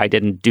here. I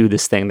didn't do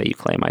this thing that you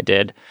claim I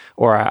did,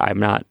 or I'm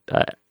not,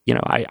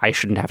 I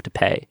shouldn't have to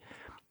pay.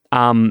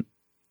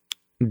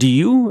 Do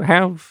you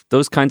have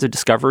those kinds of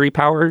discovery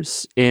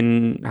powers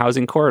in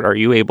housing court? Are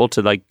you able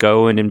to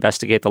go and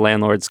investigate the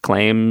landlord's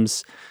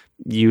claims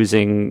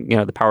using,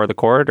 the power of the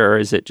court, or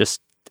is it just,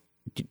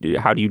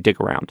 how do you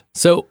dig around?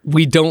 So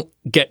we don't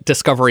get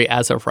discovery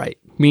as of right,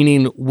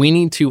 meaning we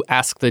need to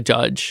ask the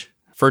judge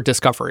for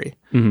discovery.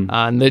 Mm-hmm.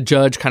 And the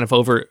judge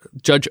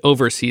judge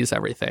oversees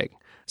everything.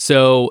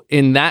 So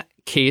in that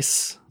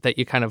case that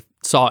you kind of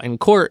saw in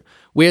court,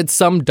 we had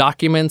some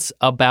documents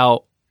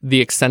about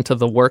the extent of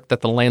the work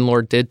that the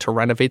landlord did to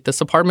renovate this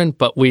apartment,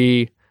 but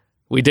we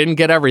didn't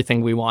get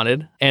everything we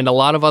wanted. And a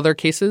lot of other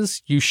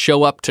cases, you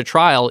show up to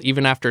trial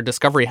even after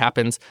discovery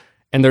happens,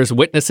 and there's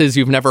witnesses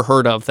you've never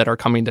heard of that are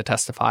coming to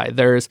testify.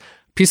 There's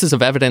pieces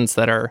of evidence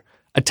that are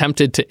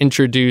attempted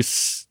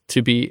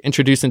to be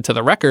introduced into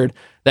the record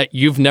that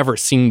you've never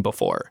seen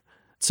before.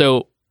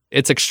 So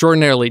it's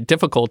extraordinarily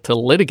difficult to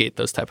litigate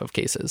those type of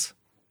cases.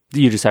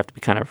 You just have to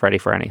be kind of ready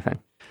for anything.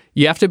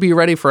 You have to be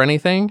ready for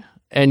anything.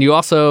 And you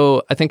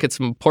also, I think it's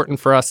important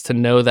for us to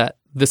know that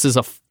this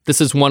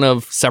is one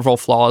of several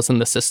flaws in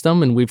the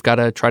system, and we've got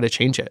to try to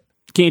change it.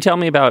 Can you tell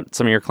me about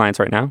some of your clients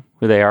right now,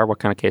 who they are, what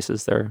kind of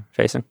cases they're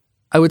facing?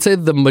 I would say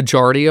the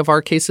majority of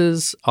our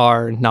cases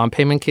are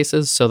non-payment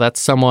cases. So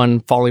that's someone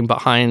falling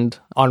behind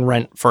on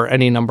rent for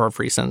any number of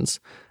reasons.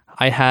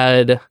 I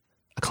had a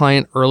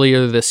client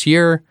earlier this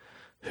year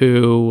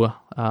who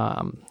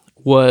owned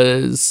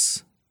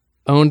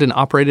and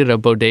operated a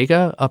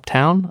bodega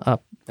uptown,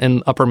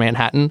 in Upper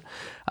Manhattan.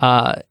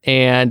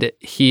 And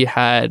he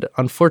had,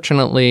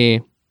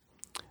 unfortunately,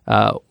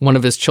 one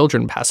of his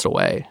children passed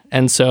away.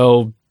 And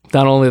so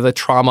not only the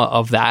trauma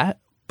of that,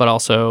 but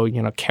also,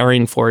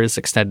 caring for his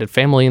extended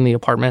family in the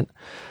apartment.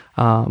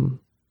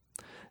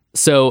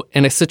 So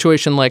in a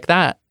situation like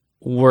that,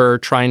 we're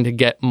trying to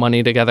get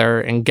money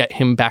together and get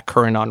him back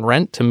current on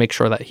rent to make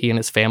sure that he and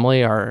his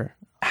family are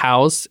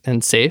housed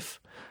and safe.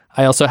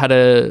 I also had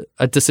a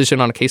decision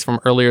on a case from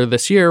earlier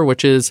this year,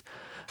 which is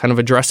kind of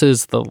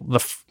addresses the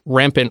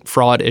rampant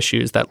fraud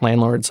issues that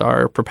landlords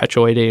are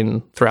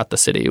perpetuating throughout the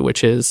city,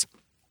 which is,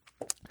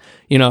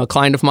 a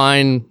client of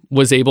mine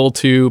was able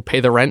to pay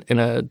the rent in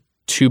a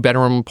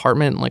 2-bedroom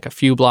apartment, like a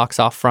few blocks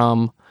off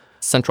from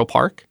Central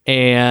Park.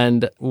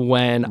 And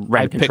when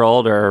rent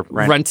controlled or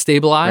rent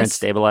stabilized. Rent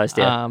stabilized,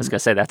 yeah. I was going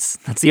to say that's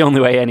the only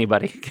way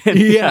anybody can.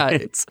 Yeah.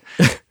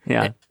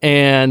 Yeah.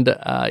 And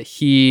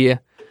he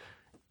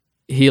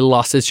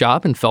lost his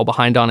job and fell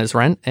behind on his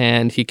rent.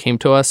 And he came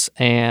to us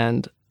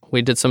and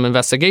we did some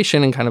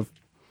investigation and kind of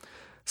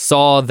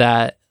saw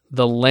that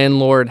the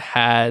landlord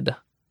had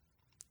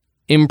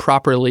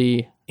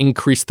improperly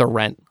increased the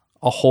rent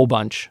a whole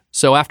bunch.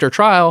 So after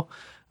trial,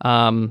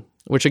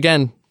 which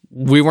again,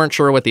 we weren't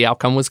sure what the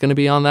outcome was going to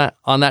be on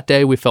that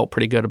day. We felt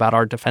pretty good about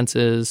our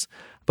defenses.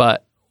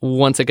 But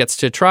once it gets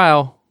to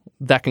trial,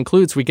 that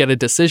concludes. We get a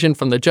decision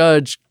from the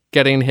judge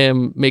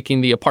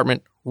making the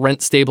apartment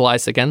rent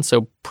stabilized again.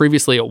 So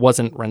previously it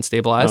wasn't rent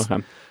stabilized.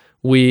 Okay.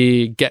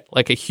 We get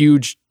like a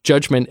huge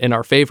judgment in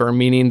our favor,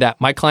 meaning that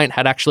my client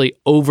had actually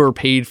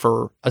overpaid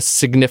for a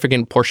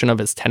significant portion of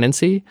his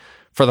tenancy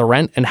for the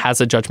rent and has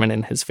a judgment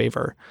in his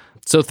favor.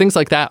 So things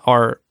like that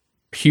are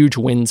huge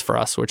wins for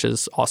us, which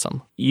is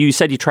awesome. You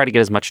said you try to get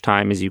as much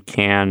time as you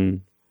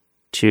can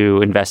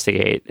to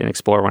investigate and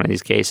explore one of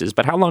these cases,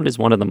 but how long does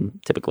one of them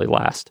typically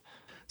last?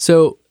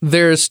 So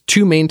there's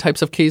 2 main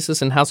types of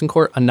cases in housing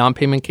court, a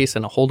non-payment case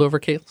and a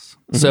holdover case.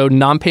 Mm-hmm. So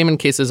non-payment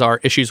cases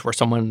are issues where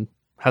someone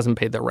hasn't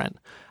paid their rent.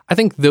 I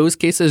think those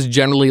cases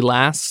generally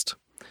last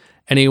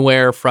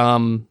anywhere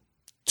from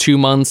 2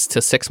 months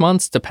to 6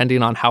 months,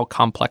 depending on how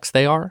complex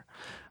they are.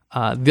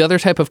 The other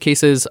type of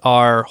cases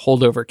are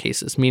holdover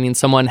cases, meaning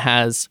someone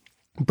has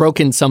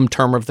broken some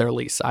term of their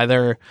lease.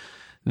 Either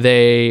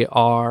they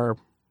are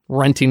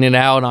renting it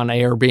out on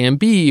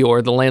Airbnb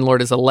or the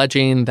landlord is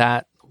alleging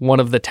that one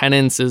of the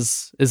tenants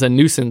is a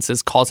nuisance,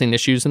 is causing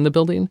issues in the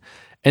building.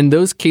 And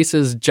those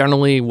cases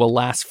generally will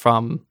last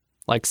from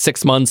like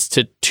 6 months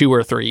to 2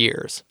 or 3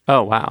 years.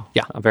 Oh, wow.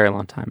 Yeah. A very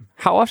long time.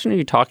 How often are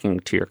you talking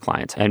to your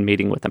clients and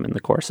meeting with them in the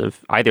course of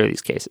either of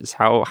these cases?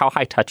 How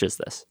high touch is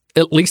this?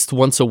 At least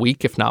once a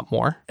week, if not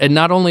more. And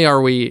not only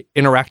are we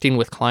interacting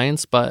with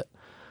clients, but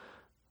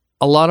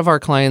a lot of our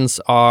clients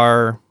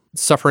are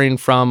suffering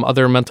from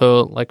other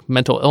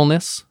mental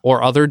illness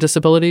or other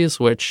disabilities,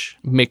 which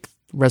make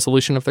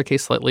resolution of their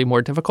case slightly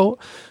more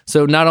difficult.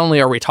 So not only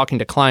are we talking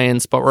to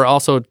clients, but we're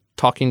also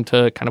talking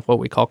to kind of what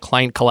we call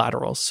client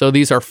collaterals. So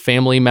these are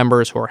family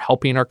members who are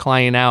helping our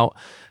client out.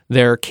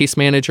 They're case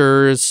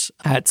managers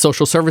at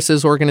social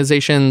services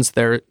organizations.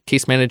 They're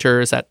case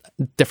managers at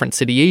different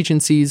city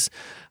agencies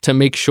to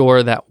make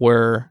sure that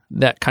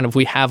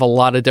we have a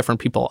lot of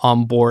different people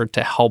on board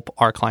to help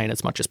our client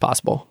as much as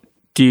possible.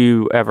 Do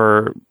you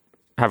ever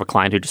have a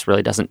client who just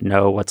really doesn't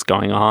know what's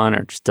going on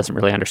or just doesn't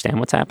really understand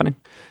what's happening?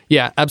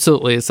 Yeah,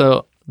 absolutely.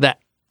 So that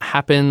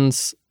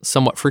happens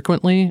somewhat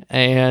frequently.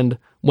 And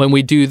when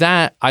we do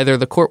that, either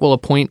the court will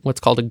appoint what's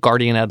called a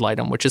guardian ad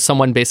litem, which is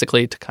someone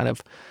basically to kind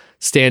of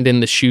stand in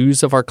the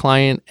shoes of our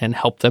client and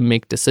help them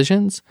make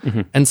decisions.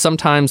 Mm-hmm. And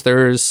sometimes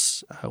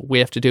we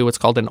have to do what's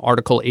called an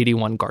Article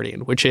 81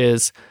 guardian, which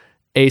is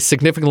a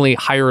significantly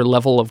higher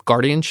level of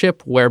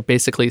guardianship where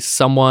basically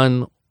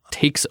someone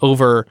takes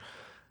over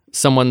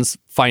someone's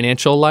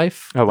financial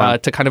life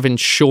to kind of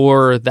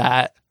ensure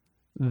that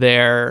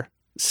they're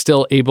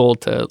still able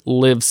to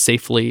live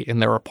safely in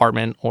their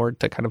apartment or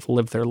to kind of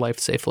live their life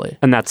safely.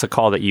 And that's a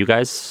call that you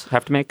guys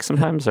have to make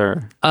sometimes,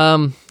 or?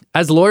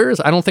 As lawyers,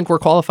 I don't think we're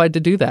qualified to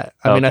do that.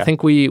 I mean, I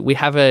think we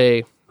have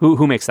a...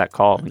 Who makes that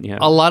call? Yeah.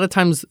 A lot of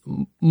times,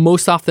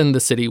 most often the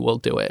city will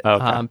do it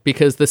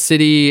because the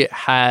city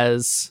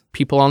has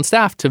people on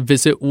staff to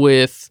visit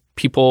with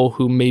people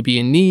who may be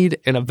in need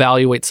and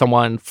evaluate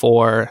someone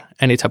for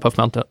any type of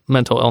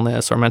mental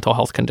illness or mental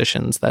health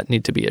conditions that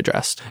need to be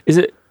addressed. Is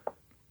it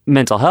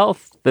mental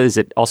health? Is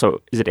it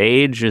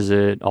age? Is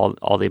it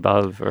all the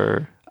above?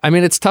 Or I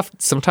mean, it's tough.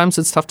 Sometimes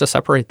it's tough to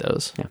separate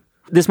those. Yeah.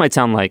 This might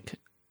sound like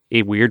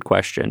a weird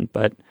question,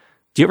 but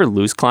do you ever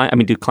lose clients? I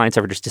mean, do clients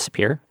ever just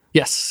disappear?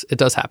 Yes, it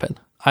does happen.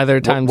 Either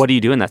times. What do you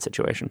do in that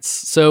situation?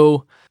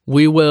 So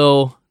we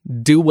will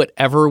do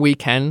whatever we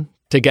can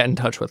to get in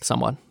touch with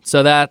someone.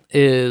 So that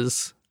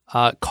is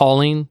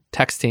calling,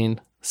 texting,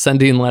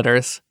 sending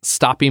letters,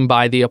 stopping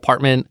by the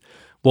apartment.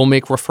 We'll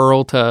make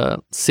referral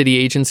to city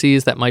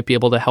agencies that might be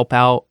able to help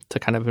out to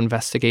kind of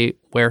investigate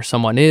where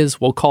someone is.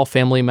 We'll call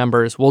family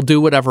members. We'll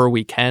do whatever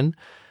we can.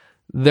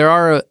 There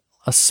are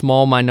a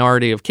small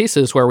minority of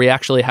cases where we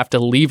actually have to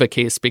leave a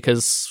case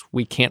because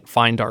we can't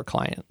find our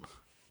client.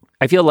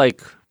 I feel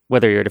like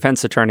whether you're a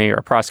defense attorney or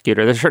a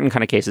prosecutor, there's certain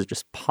kind of cases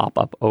just pop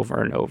up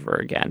over and over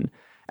again.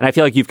 And I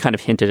feel like you've kind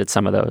of hinted at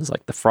some of those,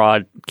 like the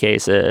fraud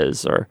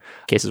cases or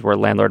cases where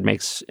landlord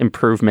makes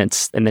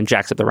improvements and then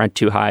jacks up the rent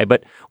too high.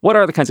 But what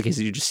are the kinds of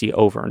cases you just see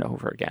over and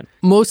over again?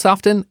 Most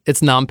often,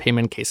 it's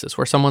non-payment cases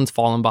where someone's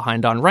fallen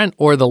behind on rent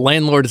or the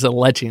landlord is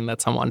alleging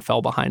that someone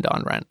fell behind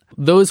on rent.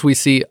 Those we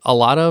see a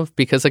lot of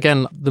because,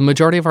 again, the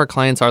majority of our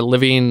clients are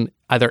living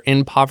either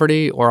in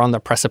poverty or on the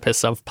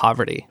precipice of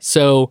poverty.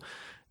 So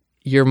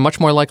you're much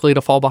more likely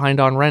to fall behind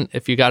on rent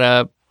if you got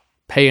to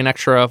pay an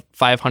extra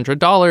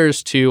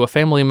 $500 to a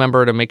family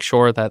member to make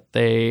sure that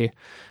they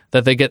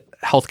get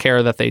health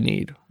care that they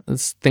need.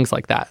 It's things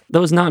like that.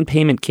 Those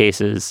non-payment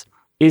cases,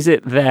 is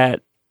it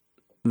that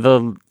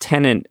the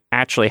tenant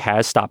actually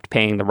has stopped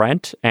paying the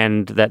rent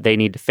and that they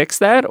need to fix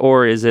that?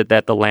 Or is it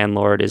that the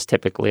landlord is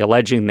typically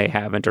alleging they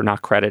haven't or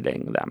not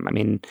crediting them? I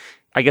mean,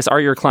 I guess are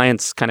your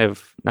clients kind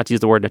of, not to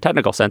use the word in a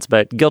technical sense,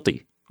 but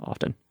guilty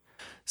often?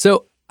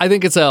 So I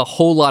think it's a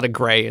whole lot of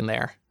gray in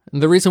there.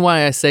 The reason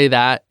why I say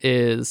that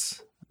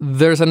is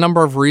there's a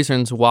number of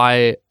reasons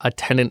why a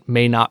tenant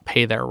may not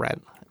pay their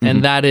rent. Mm-hmm.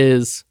 And that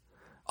is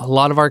a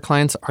lot of our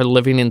clients are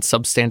living in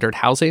substandard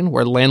housing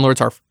where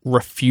landlords are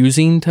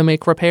refusing to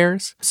make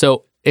repairs.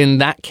 So in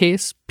that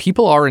case,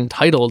 people are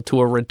entitled to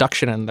a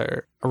reduction in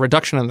their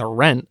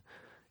rent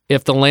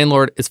if the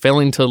landlord is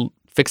failing to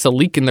fix a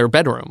leak in their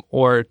bedroom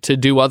or to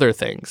do other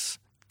things,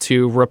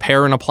 to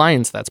repair an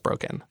appliance that's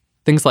broken,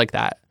 things like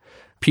that.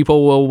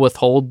 People will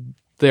withhold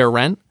their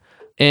rent.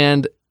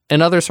 And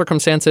in other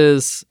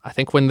circumstances, I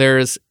think when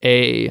there's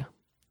an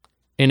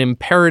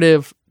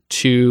imperative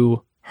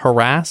to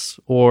harass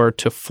or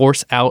to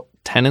force out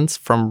tenants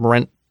from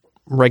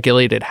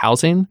rent-regulated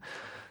housing,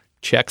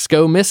 checks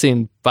go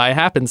missing by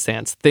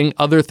happenstance.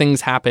 Other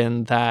things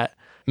happen that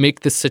make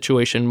this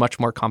situation much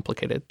more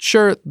complicated.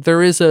 Sure,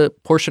 there is a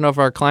portion of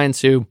our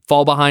clients who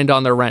fall behind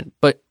on their rent,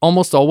 but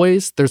almost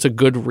always there's a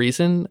good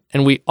reason,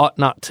 and we ought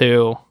not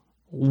to.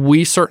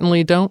 We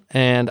certainly don't,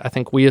 and I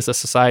think we as a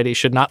society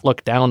should not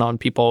look down on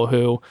people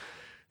who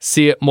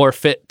see it more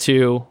fit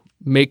to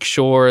make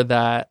sure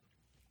that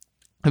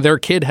their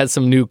kid has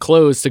some new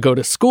clothes to go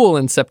to school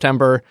in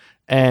September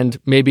and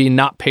maybe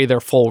not pay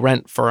their full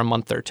rent for a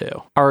month or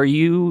two. Are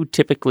you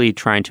typically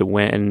trying to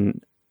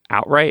win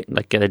outright,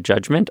 like get a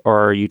judgment,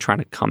 or are you trying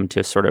to come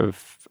to sort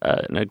of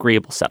an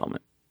agreeable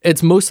settlement?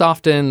 It's most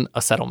often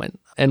a settlement,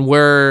 and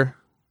we're,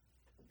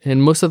 in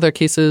most of their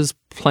cases,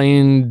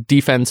 playing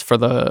defense for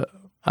the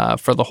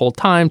whole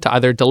time to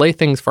either delay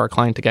things for our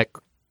client to get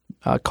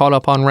caught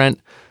up on rent,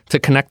 to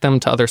connect them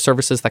to other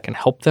services that can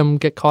help them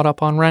get caught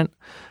up on rent.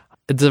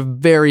 It's a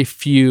very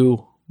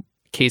few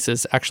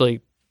cases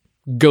actually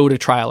go to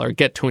trial or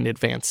get to an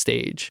advanced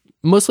stage,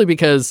 mostly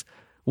because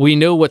we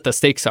know what the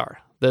stakes are.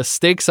 The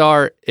stakes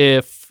are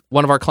if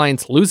one of our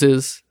clients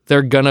loses,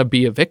 they're going to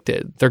be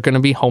evicted. They're going to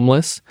be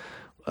homeless,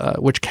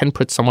 which can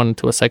put someone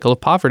into a cycle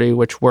of poverty,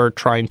 which we're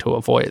trying to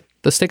avoid.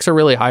 The stakes are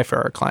really high for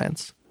our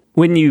clients.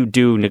 When you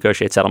do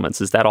negotiate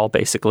settlements, is that all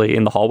basically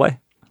in the hallway?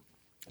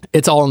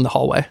 It's all in the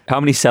hallway. How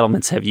many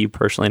settlements have you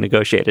personally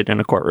negotiated in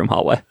a courtroom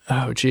hallway?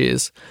 Oh,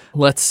 geez.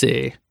 Let's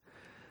see.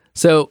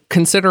 So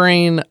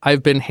considering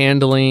I've been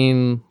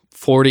handling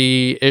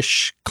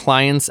 40-ish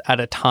clients at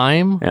a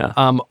time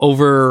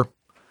over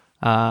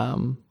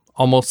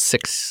almost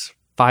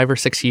 5 or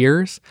 6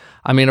 years,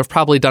 I mean, I've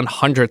probably done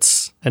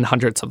hundreds and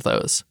hundreds of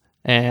those.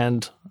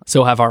 And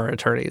so have our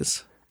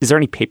attorneys. Is there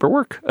any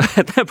paperwork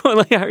at that point?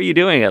 Like, how are you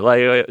doing it?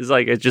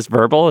 It's just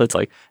verbal? It's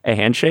like a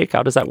handshake?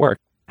 How does that work?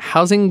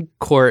 Housing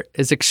court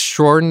is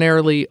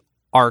extraordinarily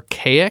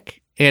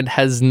archaic and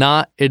has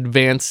not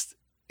advanced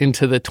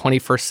into the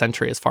 21st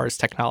century as far as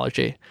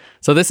technology.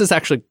 So this is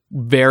actually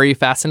very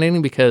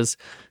fascinating because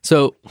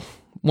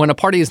when a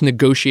party is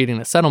negotiating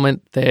a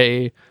settlement,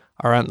 they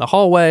are out in the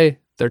hallway,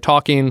 they're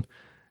talking,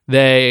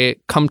 they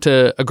come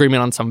to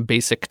agreement on some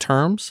basic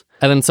terms,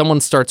 and then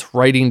someone starts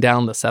writing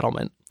down the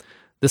settlement.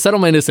 The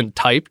settlement isn't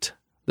typed.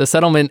 The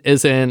settlement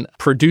isn't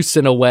produced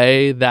in a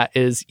way that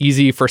is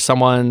easy for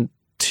someone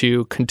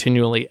to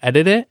continually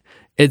edit it.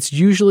 It's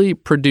usually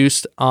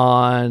produced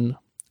on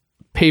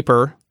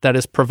paper that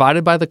is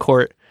provided by the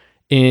court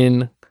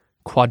in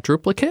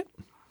quadruplicate.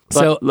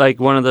 So,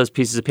 like one of those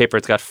pieces of paper,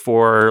 it's got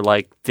 4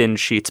 like thin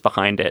sheets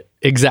behind it.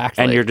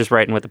 Exactly. And you're just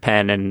writing with a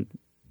pen, and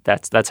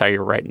that's how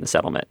you're writing the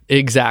settlement.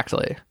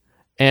 Exactly.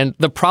 And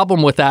the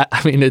problem with that,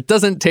 I mean, it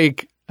doesn't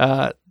take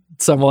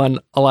someone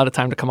a lot of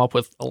time to come up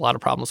with a lot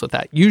of problems with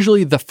that.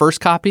 Usually the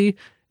first copy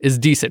is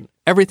decent.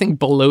 Everything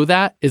below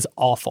that is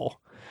awful.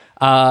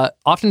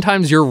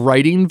 Oftentimes you're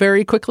writing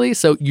very quickly,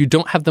 so you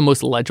don't have the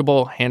most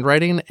legible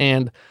handwriting,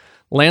 and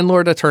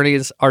landlord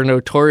attorneys are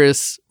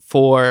notorious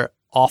for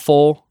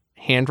awful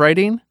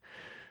handwriting.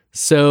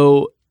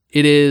 So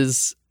it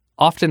is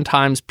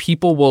oftentimes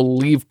people will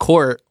leave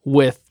court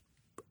with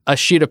a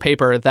sheet of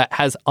paper that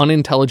has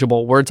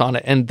unintelligible words on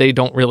it, and they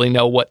don't really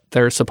know what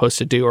they're supposed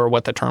to do or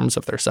what the terms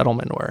of their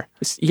settlement were.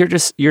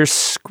 You're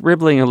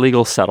scribbling a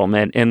legal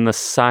settlement in the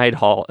side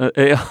hall of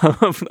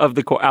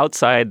the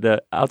outside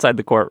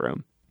the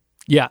courtroom.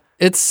 Yeah,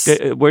 it's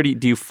Where do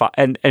you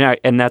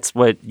and that's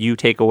what you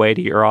take away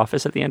to your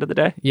office at the end of the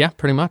day? yeah,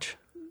 pretty much.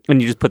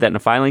 And you just put that in a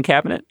filing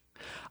cabinet?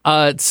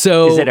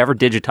 So Is it ever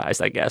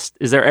digitized, I guess?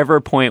 Is there ever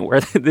a point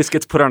where this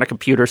gets put on a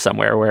computer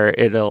somewhere where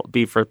it'll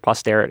be for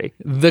posterity?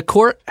 the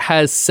court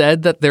has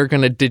said that they're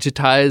going to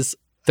digitize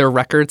their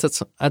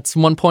records at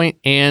one point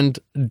and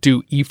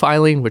do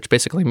e-filing, which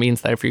basically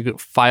means that if you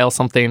file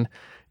something,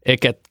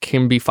 it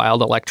can be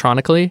filed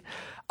electronically.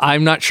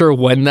 I'm not sure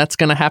when that's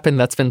going to happen.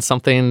 That's been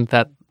something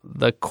that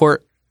the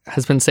court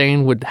has been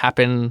saying would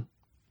happen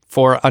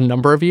for a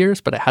number of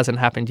years, but it hasn't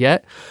happened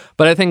yet.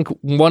 But I think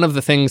one of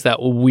the things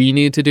that we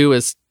need to do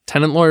as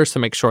tenant lawyers to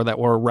make sure that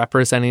we're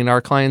representing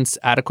our clients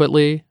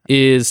adequately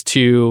is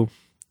to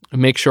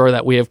make sure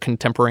that we have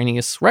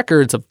contemporaneous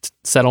records of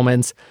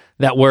settlements,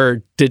 that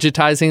we're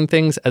digitizing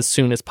things as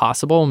soon as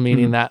possible,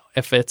 meaning that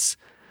if it's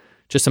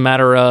just a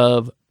matter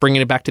of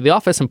bringing it back to the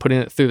office and putting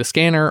it through the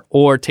scanner,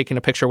 or taking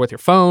a picture with your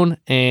phone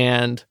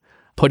and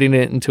putting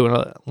it into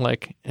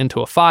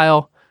a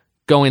file,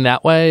 going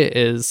that way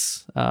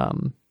is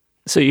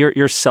So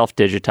you're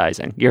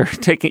self-digitizing. You're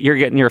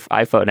getting your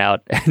iPhone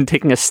out and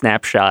taking a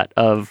snapshot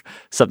of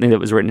something that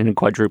was written in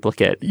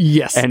quadruplicate.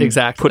 Yes, and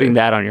exactly. putting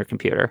that on your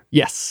computer.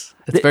 Yes,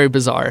 it's very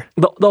bizarre.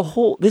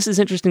 This is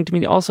interesting to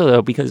me also,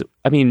 though, because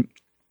I mean,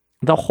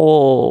 the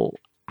whole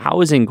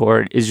housing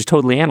board is just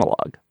totally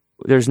analog.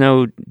 There's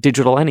no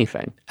digital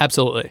anything.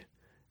 Absolutely.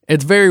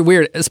 It's very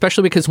weird,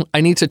 especially because I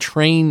need to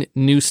train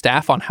new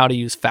staff on how to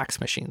use fax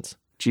machines.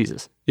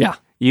 Jesus. Yeah.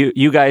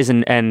 You guys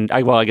and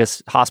I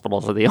guess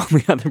hospitals are the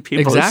only other people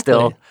Exactly.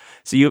 still.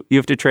 So you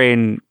have to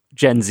train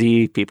Gen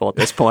Z people at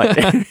this point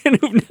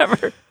who've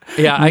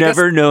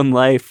never known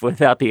life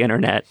without the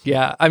internet.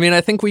 Yeah. I mean,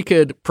 I think we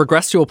could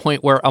progress to a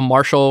point where a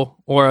marshal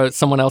or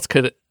someone else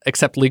could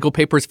accept legal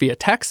papers via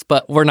text,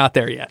 but we're not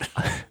there yet.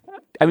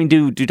 I mean,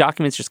 do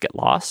documents just get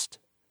lost?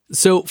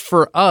 So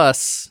for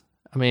us,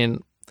 I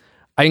mean,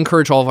 I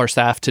encourage all of our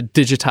staff to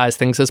digitize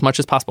things as much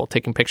as possible,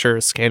 taking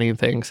pictures, scanning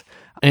things.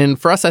 And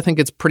for us, I think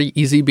it's pretty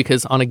easy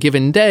because on a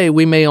given day,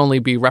 we may only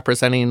be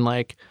representing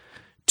like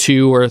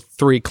 2 or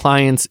 3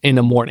 clients in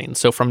the morning.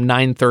 So from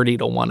 9:30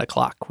 to 1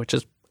 o'clock, which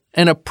is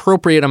an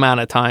appropriate amount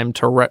of time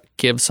to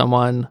give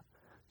someone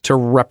to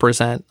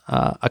represent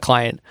a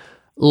client.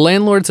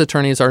 Landlords'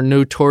 attorneys are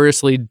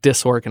notoriously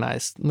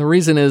disorganized. And the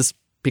reason is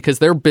because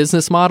their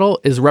business model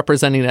is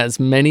representing as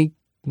many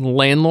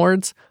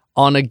landlords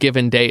on a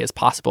given day as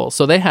possible.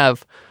 So they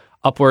have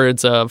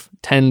upwards of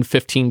 10,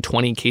 15,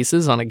 20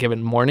 cases on a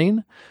given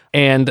morning,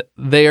 and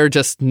they are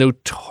just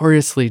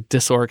notoriously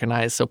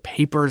disorganized. So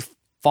papers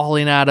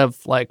falling out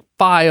of like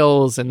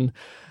files and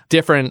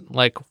different,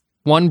 like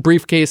one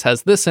briefcase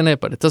has this in it,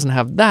 but it doesn't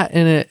have that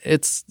in it.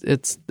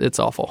 It's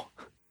awful.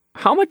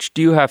 How much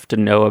do you have to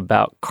know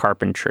about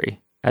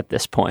carpentry at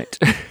this point?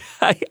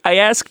 I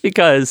ask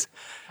because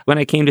when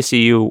I came to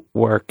see you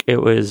work,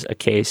 it was a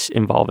case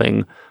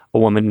involving a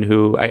woman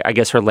who I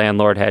guess her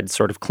landlord had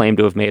sort of claimed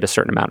to have made a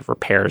certain amount of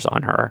repairs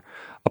on her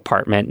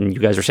apartment. And you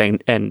guys were saying,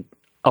 and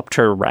upped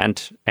her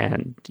rent.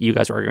 And you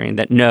guys were arguing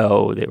that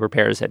no, the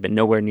repairs had been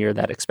nowhere near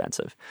that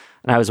expensive.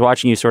 And I was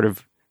watching you sort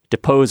of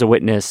depose a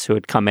witness who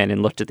had come in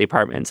and looked at the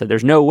apartment and said,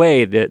 there's no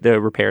way that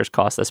the repairs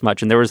cost this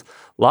much. And there was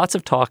lots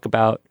of talk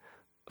about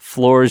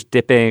floors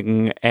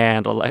dipping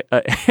and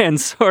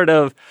sort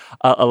of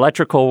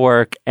electrical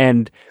work.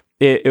 And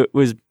it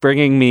was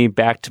bringing me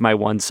back to my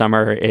one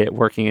summer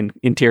working in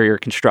interior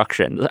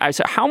construction.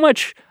 So how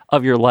much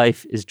of your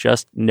life is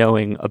just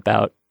knowing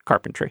about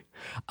carpentry?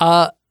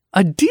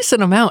 A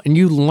decent amount, and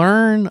you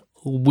learn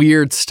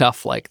weird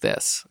stuff like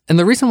this. And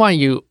the reason why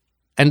you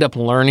end up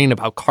learning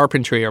about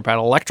carpentry or about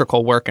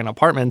electrical work in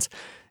apartments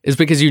is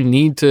because you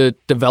need to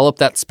develop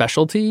that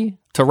specialty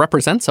to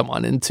represent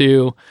someone and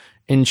to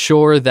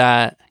ensure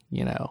that,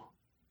 you know,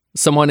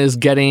 someone is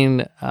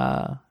getting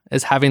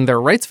is having their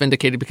rights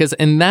vindicated. Because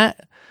in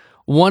that,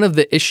 one of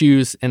the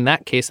issues in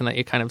that case, and that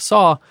you kind of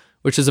saw,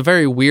 which is a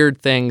very weird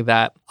thing,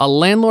 that a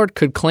landlord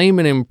could claim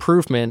an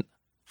improvement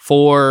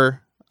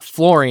for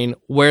flooring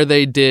where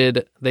they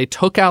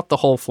took out the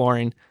whole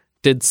flooring,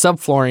 did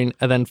subflooring,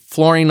 and then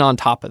flooring on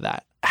top of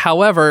that.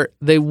 However,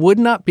 they would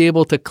not be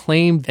able to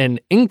claim an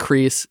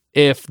increase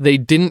if they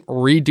didn't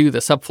redo the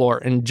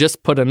subfloor and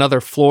just put another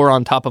floor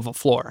on top of a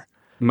floor.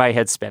 My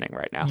head's spinning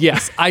right now.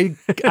 Yes, I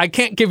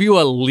can't give you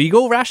a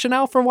legal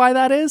rationale for why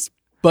that is,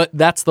 but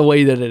that's the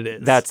way that it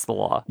is. That's the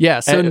law. Yeah,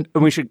 so and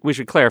we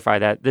should clarify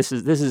that this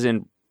is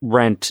in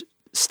rent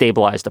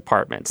stabilized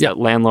apartments. Yeah. That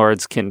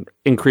landlords can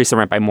increase the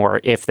rent by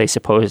more if they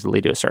supposedly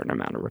do a certain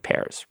amount of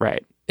repairs,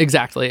 right?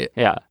 Exactly.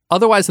 Yeah.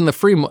 Otherwise,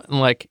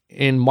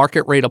 in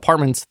market rate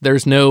apartments,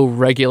 there's no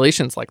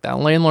regulations like that. A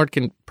landlord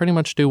can pretty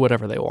much do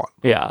whatever they want.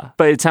 Yeah.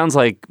 But it sounds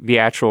like the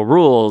actual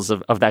rules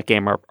of that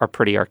game are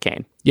pretty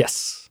arcane.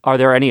 Yes. Are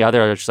there any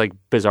other just like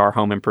bizarre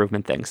home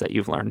improvement things that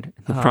you've learned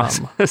in the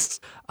process?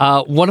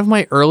 One of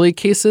my early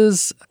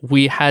cases,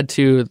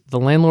 the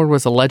landlord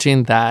was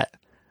alleging that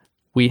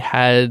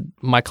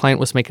my client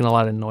was making a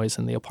lot of noise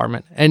in the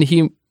apartment. And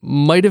he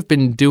might have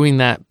been doing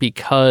that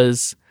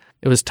because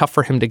it was tough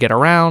for him to get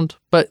around.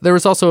 But there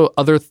was also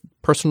other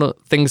personal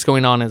things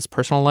going on in his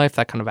personal life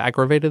that kind of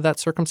aggravated that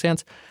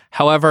circumstance.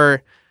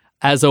 However,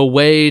 as a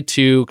way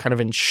to kind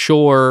of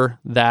ensure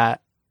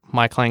that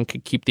my client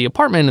could keep the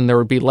apartment and there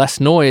would be less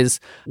noise,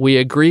 we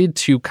agreed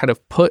to kind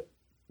of put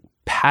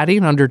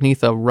padding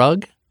underneath a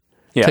rug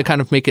to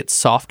kind of make it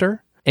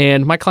softer.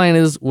 And my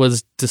client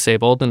was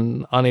disabled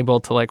and unable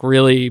to like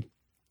really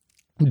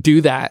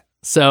do that.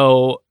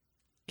 So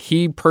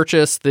he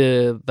purchased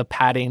the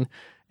padding,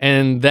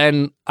 and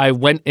then I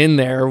went in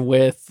there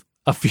with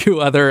a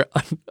few other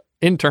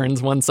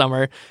interns one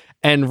summer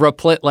and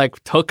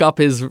took up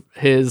his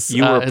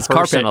you were his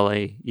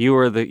personally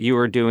carpet. You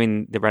were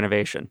doing the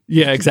renovation.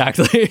 Yeah,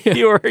 exactly.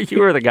 you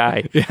were the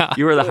guy. Yeah.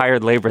 You were the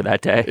hired labor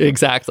that day.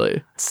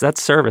 Exactly.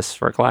 That's service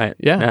for a client.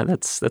 Yeah.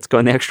 That's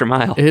going the extra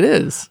mile. It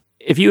is.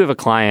 If you have a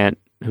client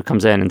who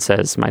comes in and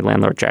says, my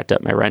landlord jacked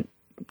up my rent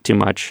too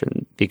much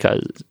and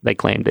because they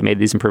claimed they made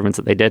these improvements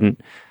that they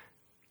didn't,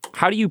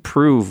 how do you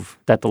prove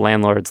that the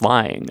landlord's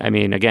lying? I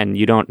mean, again,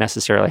 you don't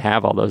necessarily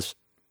have all those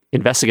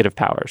investigative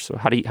powers. So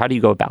how do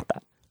you go about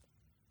that?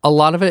 A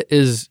lot of it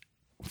is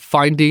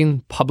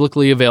finding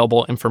publicly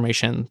available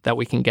information that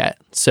we can get.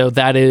 So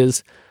that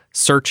is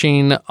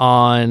searching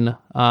on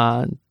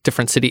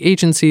different city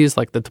agencies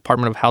like the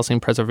Department of Housing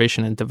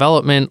Preservation and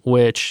Development,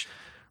 which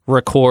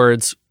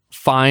records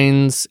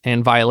fines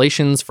and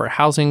violations for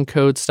housing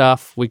code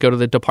stuff. We go to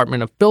the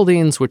Department of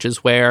Buildings, which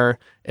is where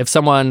if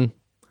someone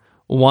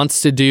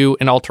wants to do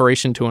an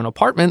alteration to an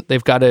apartment,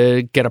 they've got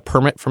to get a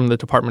permit from the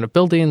Department of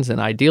Buildings, and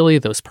ideally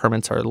those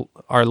permits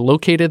are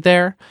located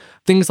there.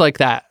 Things like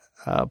that.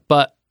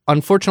 But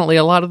unfortunately,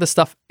 a lot of this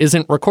stuff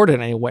isn't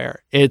recorded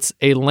anywhere. It's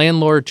a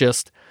landlord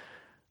just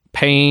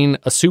paying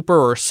a super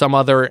or some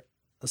other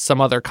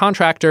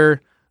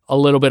contractor a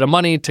little bit of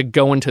money to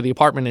go into the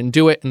apartment and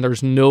do it, and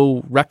there's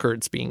no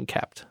records being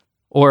kept.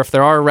 Or if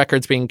there are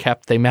records being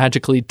kept, they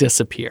magically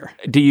disappear.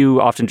 Do you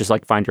often just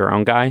like find your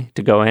own guy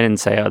to go in and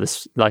say,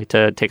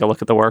 to take a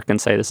look at the work and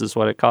say, this is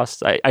what it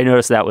costs? I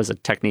noticed that was a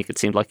technique it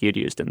seemed like you'd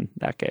used in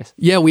that case.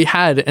 Yeah, we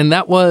had. And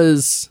that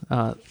was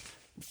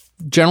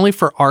generally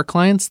for our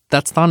clients,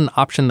 that's not an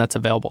option that's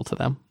available to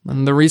them.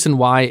 And the reason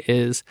why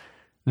is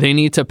they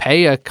need to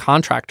pay a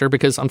contractor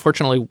because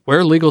unfortunately,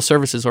 we're legal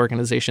services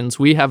organizations.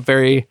 We have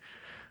very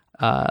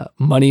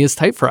money is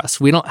tight for us.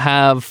 We don't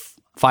have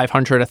 $500,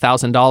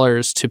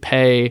 $1,000 to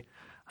pay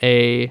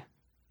a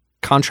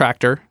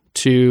contractor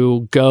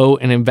to go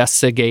and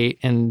investigate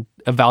and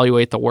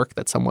evaluate the work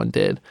that someone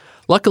did.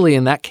 Luckily,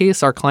 in that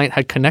case, our client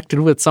had connected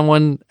with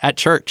someone at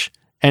church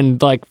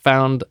and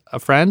found a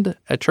friend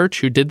at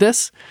church who did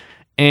this,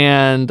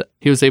 and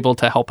he was able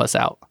to help us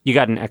out. You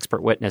got an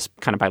expert witness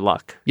kind of by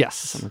luck.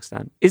 Yes. To some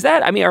extent.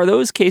 Are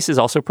those cases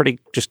also pretty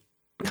just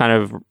kind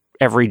of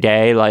every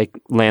day, like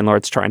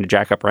landlords trying to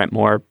jack up rent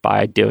more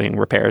by doing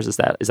repairs? Is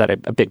that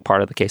a big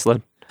part of the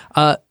caseload?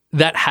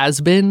 That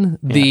has been.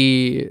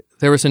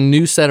 There was a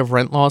new set of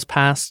rent laws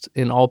passed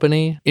in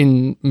Albany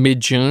in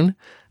mid-June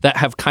that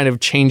have kind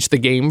of changed the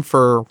game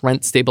for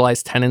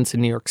rent-stabilized tenants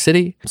in New York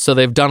City. So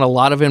they've done a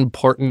lot of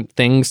important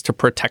things to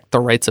protect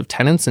the rights of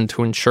tenants and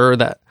to ensure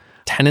that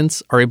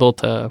tenants are able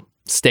to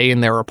stay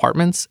in their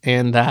apartments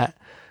and that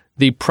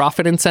the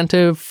profit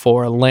incentive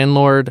for a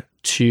landlord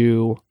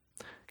to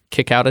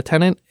kick out a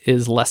tenant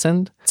is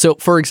lessened. So,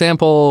 for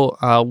example,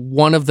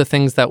 one of the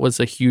things that was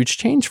a huge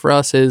change for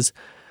us is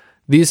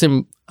these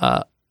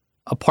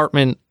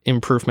apartment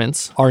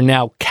improvements are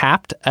now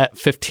capped at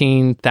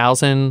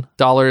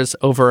 $15,000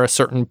 over a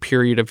certain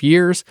period of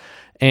years,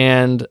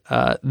 and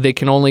they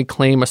can only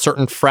claim a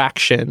certain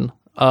fraction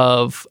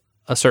of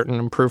a certain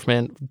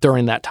improvement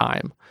during that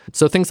time.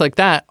 So things like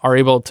that are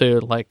able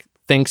to,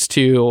 thanks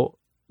to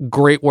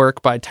great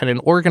work by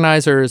tenant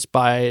organizers,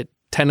 by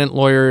tenant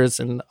lawyers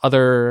and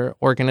other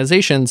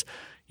organizations,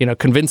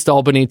 convinced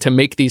Albany to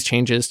make these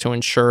changes to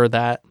ensure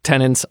that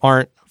tenants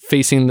aren't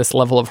facing this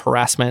level of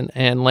harassment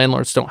and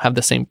landlords don't have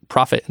the same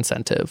profit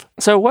incentive.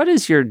 So what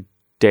is your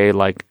day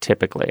like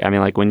typically? I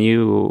mean,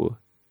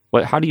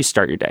 how do you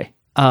start your day?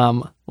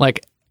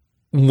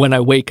 When I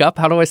wake up,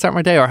 how do I start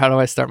my day, or how do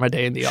I start my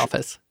day in the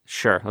office?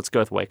 Sure. Let's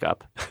go with wake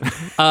up.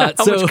 How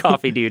much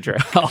coffee do you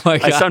drink? Oh my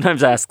God. I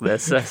sometimes ask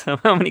this.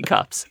 How many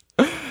cups?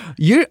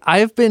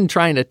 I've been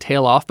trying to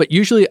tail off, but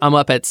usually I'm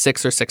up at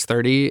 6 or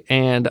 6:30,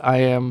 and I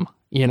am,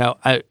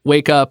 I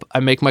wake up,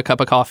 I make my cup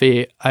of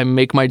coffee, I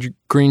make my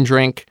green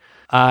drink.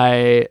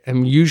 I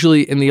am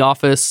usually in the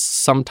office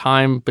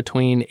sometime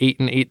between 8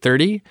 and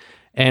 8:30,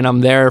 and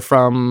I'm there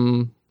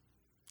from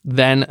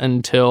then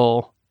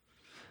until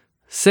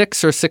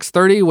 6 or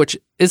 6:30, which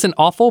isn't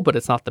awful, but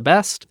it's not the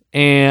best.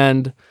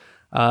 And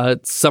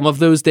some of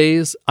those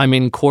days I'm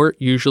in court,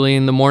 usually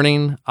in the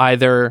morning,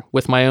 either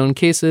with my own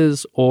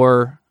cases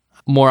or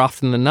more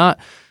often than not,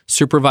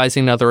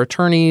 supervising other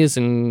attorneys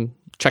and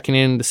checking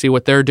in to see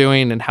what they're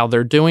doing and how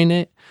they're doing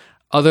it.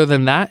 Other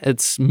than that,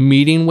 it's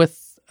meeting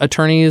with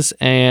attorneys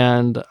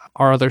and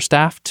our other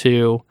staff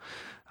to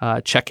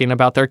check in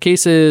about their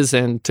cases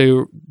and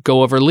to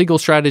go over legal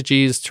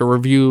strategies, to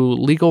review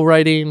legal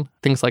writing,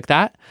 things like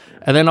that.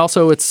 And then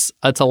also it's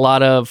a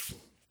lot of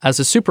as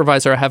a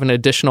supervisor, I have an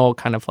additional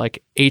kind of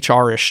like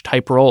HR-ish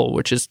type role,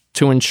 which is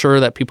to ensure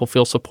that people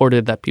feel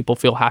supported, that people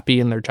feel happy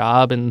in their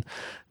job, and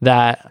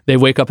that they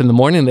wake up in the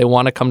morning, they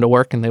want to come to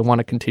work, and they want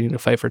to continue to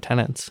fight for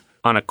tenants.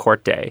 On a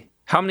court day,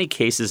 how many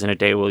cases in a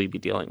day will you be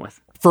dealing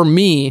with? For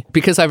me,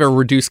 because I have a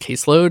reduced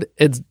caseload,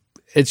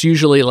 it's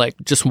usually like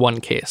just one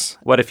case.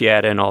 What if you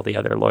add in all the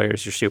other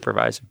lawyers you're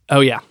supervising? Oh,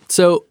 yeah.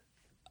 So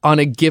on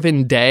a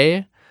given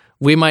day,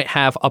 we might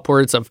have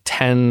upwards of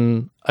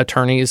 10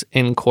 attorneys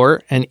in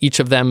court, and each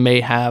of them may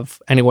have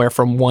anywhere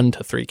from 1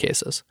 to 3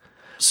 cases.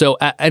 So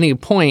at any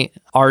point,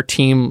 our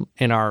team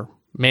in our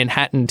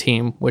Manhattan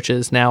team, which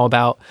is now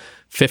about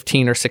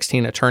 15 or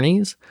 16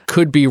 attorneys,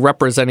 could be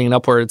representing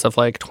upwards of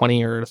like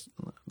 20 or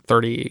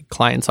 30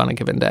 clients on a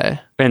given day.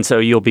 And so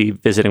you'll be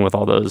visiting with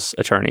all those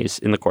attorneys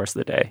in the course of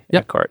the day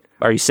at court.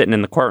 Are you sitting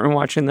in the courtroom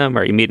watching them?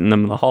 Are you meeting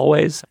them in the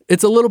hallways?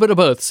 It's a little bit of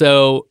both.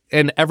 So,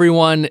 and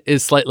everyone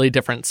is slightly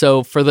different.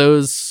 So for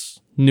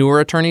those newer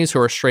attorneys who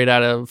are straight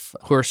out of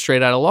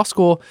law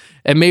school,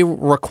 it may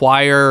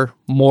require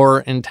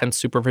more intense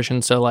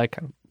supervision. So like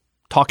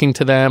talking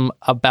to them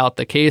about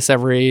the case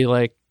every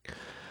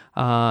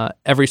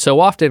so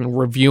often,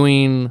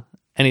 reviewing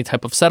any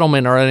type of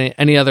settlement or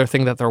any other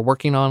thing that they're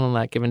working on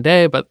that given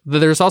day. But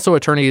there's also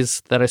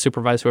attorneys that I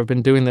supervise who have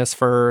been doing this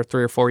for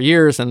 3 or 4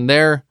 years, and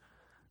they're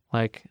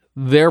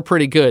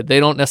pretty good. They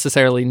don't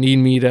necessarily need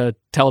me to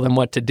tell them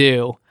what to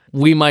do.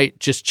 We might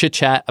just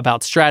chit-chat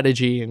about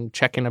strategy and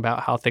check in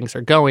about how things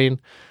are going.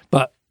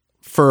 But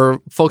for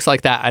folks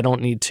like that, I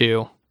don't need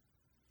to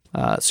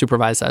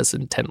supervise as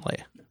intently.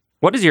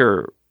 What does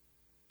your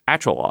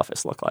actual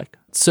office look like?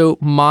 So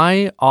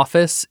my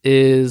office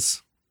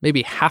is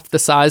maybe half the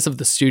size of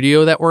the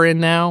studio that we're in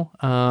now.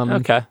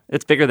 Okay.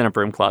 It's bigger than a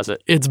broom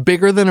closet. It's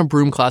bigger than a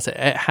broom closet.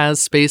 It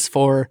has space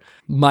for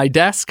my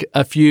desk,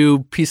 a few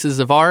pieces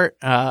of art,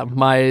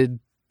 my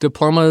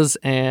diplomas,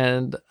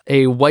 and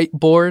a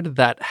whiteboard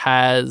that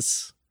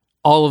has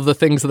all of the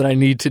things that I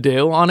need to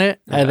do on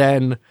it, and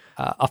then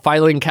a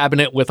filing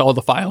cabinet with all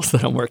the files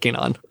that I'm working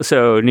on.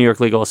 So New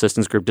York Legal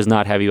Assistance Group does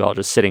not have you all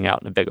just sitting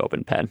out in a big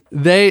open pen.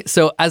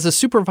 So as a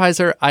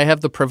supervisor, I have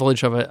the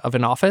privilege of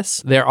an office.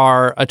 There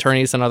are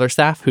attorneys and other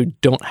staff who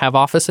don't have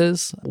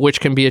offices,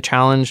 which can be a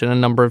challenge in a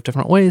number of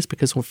different ways,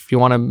 because if you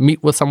want to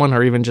meet with someone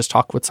or even just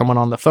talk with someone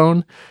on the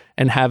phone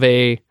and have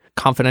a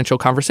confidential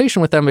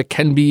conversation with them, it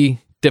can be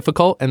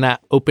difficult in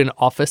that open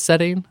office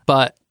setting.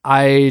 But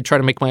I try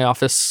to make my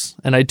office,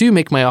 and I do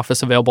make my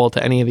office available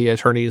to any of the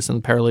attorneys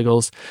and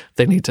paralegals if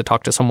they need to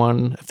talk to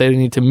someone, if they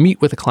need to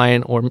meet with a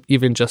client, or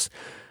even just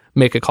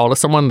make a call to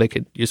someone, they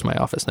could use my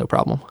office, no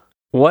problem.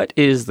 What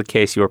is the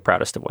case you were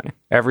proudest of winning?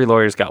 Every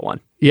lawyer's got one.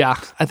 Yeah,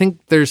 I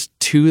think there's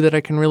 2 that I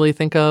can really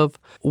think of.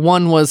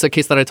 One was a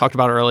case that I talked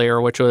about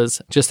earlier, which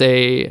was just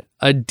a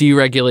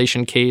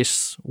deregulation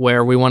case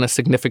where we won a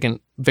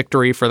significant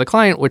victory for the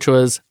client, which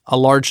was a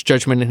large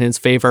judgment in his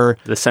favor.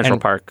 The Central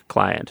Park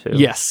client.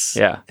 Yes.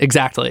 Yeah.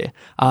 Exactly.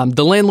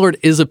 The landlord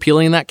is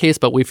appealing that case,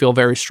 but we feel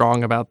very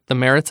strong about the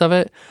merits of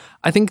it.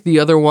 I think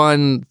the other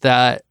one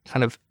that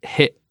kind of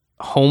hit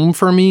home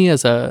for me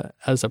as a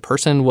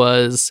person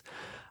was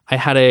I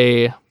had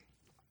a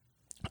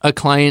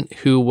client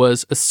who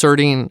was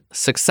asserting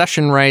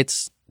succession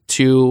rights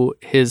to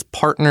his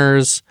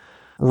partner's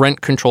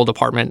rent-controlled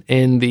apartment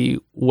in the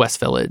West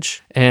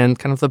Village. And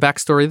kind of the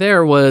backstory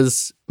there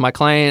was my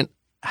client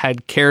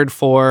had cared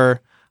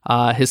for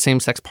his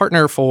same-sex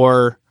partner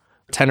for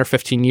 10 or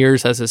 15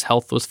 years as his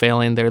health was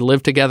failing. They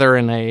lived together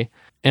in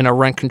a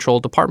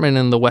rent-controlled apartment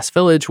in the West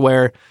Village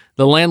where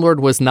the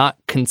landlord was not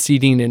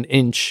conceding an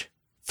inch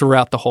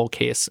throughout the whole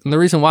case. And the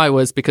reason why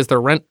was because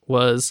their rent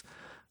was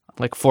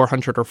like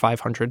 $400 or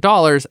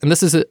 $500. And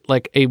this is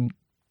like a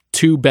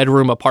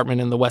 2-bedroom apartment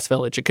in the West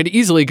Village. It could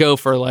easily go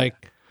for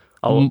like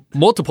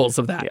multiples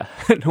of that. Yeah,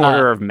 an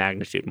order of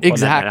magnitude. Well,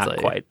 exactly.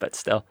 Not quite, but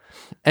still.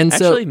 And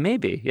actually,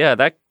 maybe. Yeah,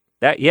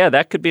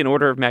 that could be an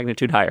order of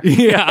magnitude higher.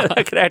 Yeah.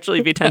 That could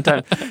actually be 10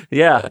 times.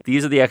 Yeah,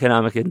 these are the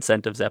economic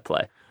incentives at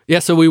play. Yeah,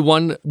 so we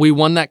won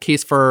that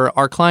case for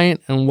our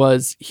client, and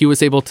he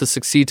was able to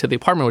succeed to the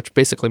apartment, which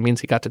basically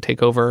means he got to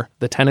take over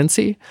the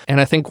tenancy.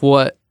 And I think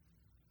what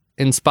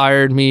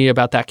inspired me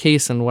about that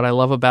case and what I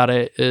love about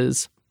it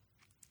is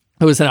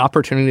it was an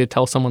opportunity to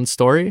tell someone's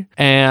story.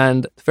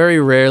 And very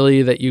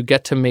rarely that you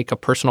get to make a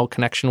personal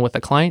connection with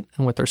a client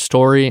and with their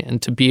story,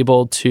 and to be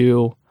able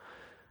to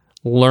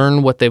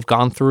learn what they've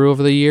gone through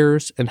over the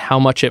years and how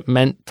much it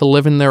meant to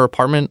live in their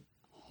apartment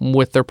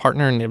with their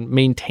partner and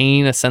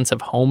maintain a sense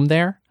of home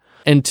there.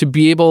 And to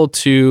be able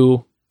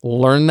to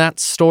learn that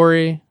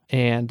story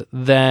and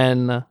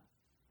then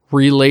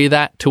relay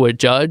that to a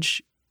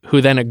judge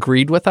who then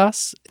agreed with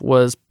us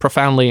was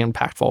profoundly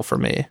impactful for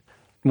me.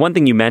 One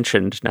thing you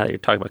mentioned, now that you're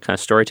talking about kind of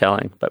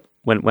storytelling, but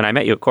when I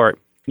met you at court,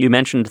 you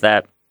mentioned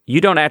that you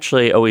don't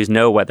actually always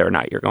know whether or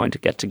not you're going to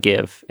get to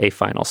give a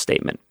final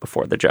statement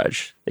before the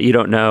judge. That you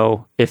don't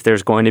know if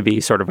there's going to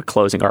be sort of a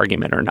closing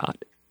argument or not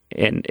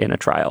in a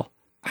trial.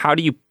 How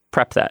do you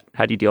prep that?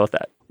 How do you deal with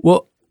that?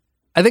 Well,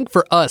 I think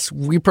for us,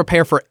 we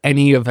prepare for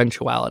any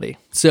eventuality.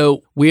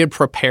 So we had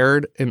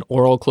prepared an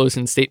oral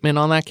closing statement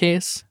on that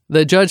case.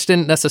 The judge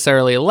didn't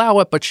necessarily allow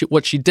it, but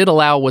what she did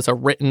allow was a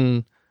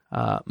written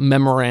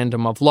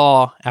memorandum of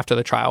law after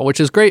the trial, which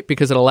is great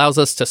because it allows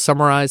us to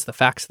summarize the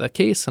facts of the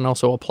case and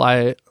also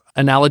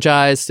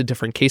analogize to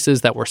different cases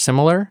that were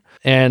similar.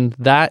 And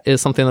that is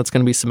something that's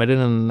going to be submitted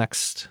in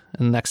the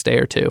next day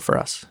or two for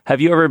us.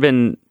 Have you ever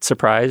been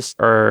surprised,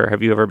 or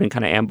have you ever been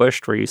kind of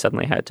ambushed where you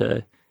suddenly had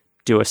to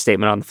do a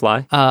statement on the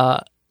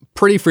fly?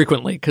 Pretty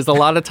frequently, because a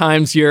lot of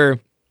times you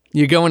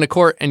go into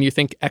court and you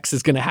think X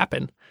is going to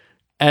happen.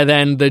 And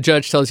then the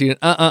judge tells you,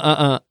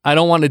 I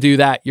don't want to do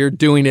that. You're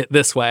doing it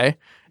this way.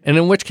 And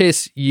in which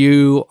case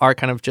you are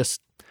kind of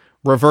just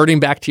reverting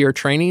back to your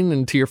training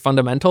and to your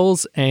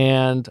fundamentals.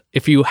 And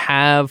if you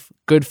have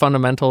good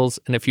fundamentals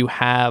and if you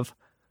have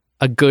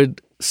a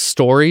good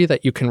story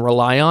that you can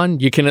rely on,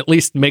 you can at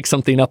least make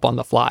something up on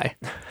the fly.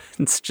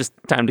 It's just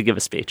time to give a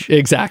speech.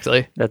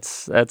 Exactly.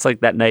 That's like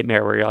that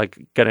nightmare where you're like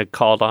going to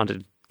called on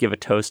to give a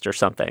toast or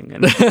something.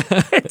 And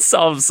it's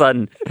all of a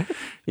sudden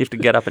you have to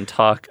get up and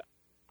talk.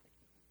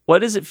 What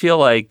does it feel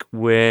like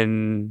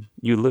when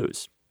you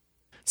lose?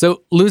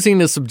 So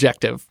losing is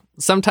subjective.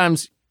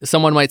 Sometimes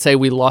someone might say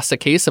we lost a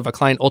case if a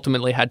client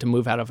ultimately had to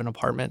move out of an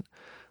apartment.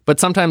 But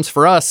sometimes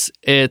for us,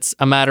 it's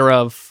a matter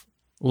of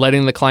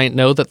letting the client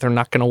know that they're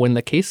not going to win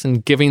the case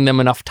and giving them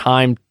enough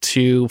time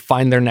to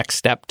find their next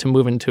step to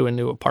move into a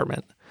new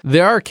apartment.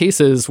 There are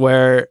cases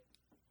where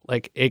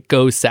it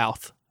goes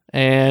south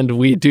and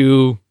we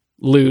do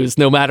lose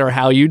no matter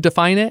how you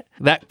define it.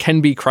 That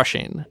can be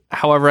crushing.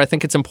 However, I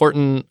think it's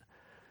important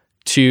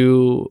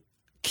to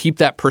keep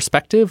that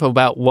perspective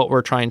about what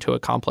we're trying to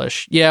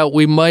accomplish. Yeah,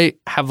 we might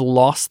have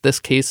lost this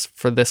case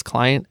for this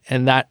client,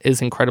 and that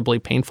is incredibly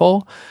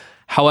painful.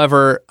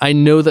 However, I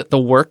know that the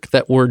work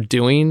that we're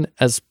doing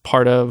as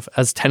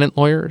tenant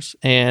lawyers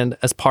and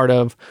as part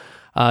of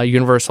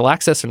universal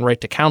access and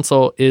right to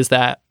counsel is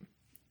that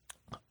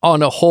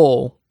on a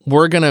whole,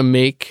 we're going to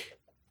make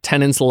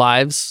tenants'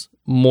 lives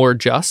more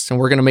just, and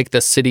we're going to make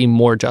the city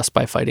more just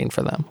by fighting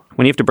for them.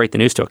 When you have to break the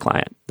news to a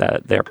client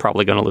that they're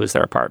probably going to lose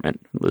their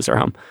apartment, lose their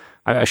home,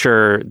 I'm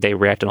sure they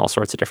react in all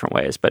sorts of different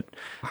ways, but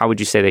how would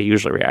you say they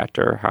usually react,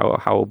 or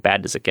how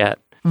bad does it get?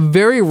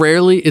 Very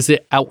rarely is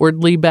it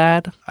outwardly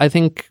bad. I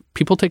think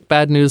people take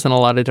bad news in a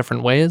lot of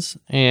different ways,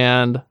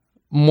 and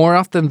more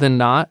often than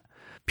not,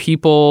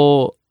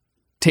 people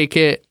take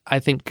it. I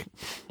think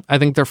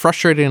they're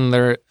frustrated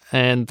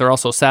and they're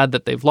also sad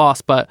that they've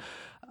lost, but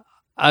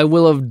I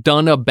will have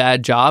done a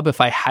bad job if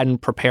I hadn't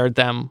prepared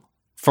them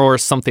for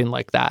something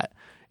like that.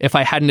 If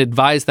I hadn't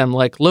advised them,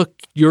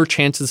 look, your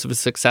chances of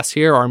success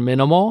here are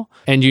minimal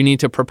and you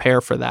need to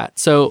prepare for that.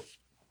 So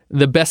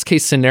the best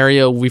case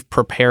scenario, we've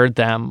prepared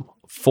them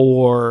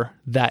for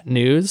that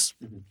news.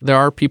 There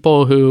are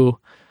people who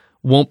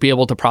won't be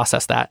able to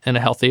process that in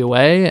a healthy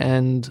way.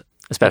 And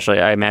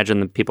especially, I imagine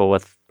the people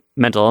with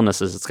mental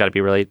illnesses, it's got to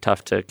be really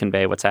tough to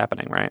convey what's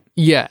happening, right?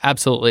 Yeah,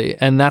 absolutely.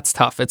 And that's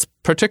tough. It's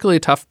particularly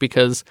tough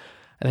because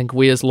I think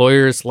we as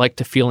lawyers like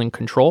to feel in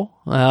control.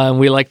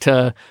 We like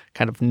to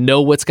kind of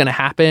know what's going to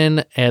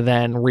happen and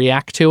then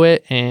react to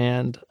it.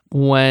 And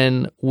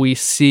when we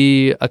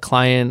see a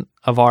client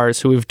of ours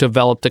who we've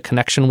developed a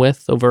connection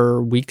with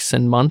over weeks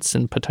and months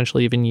and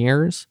potentially even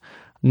years,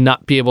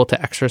 not be able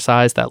to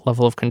exercise that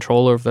level of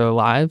control over their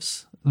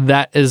lives,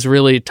 that is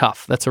really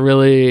tough. That's a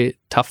really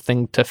tough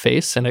thing to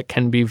face, and it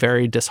can be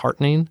very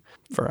disheartening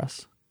for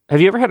us. Have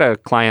you ever had a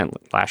client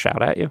lash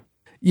out at you?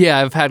 Yeah,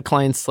 I've had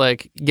clients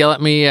yell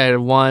at me. I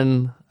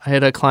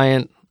had a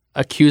client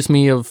accuse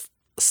me of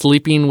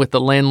sleeping with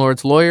the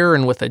landlord's lawyer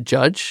and with a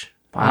judge.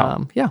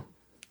 Wow. Yeah.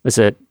 Was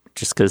it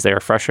just because they were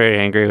frustrated,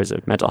 angry? Was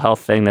it a mental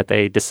health thing that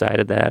they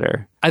decided that,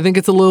 or? I think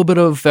it's a little bit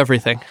of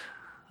everything.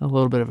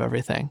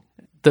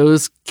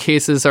 Those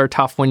cases are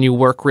tough when you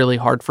work really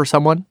hard for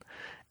someone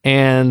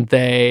and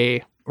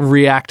they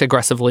react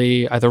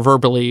aggressively, either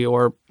verbally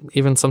or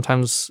even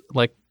sometimes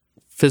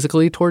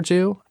physically towards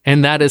you.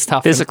 And that is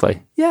tough.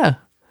 Physically? Yeah.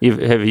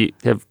 Have you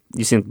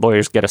seen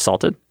lawyers get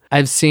assaulted?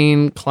 I've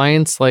seen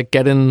clients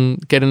get in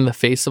the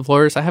face of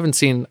lawyers. I haven't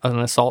seen an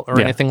assault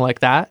or anything like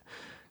that.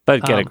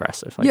 But get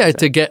aggressive.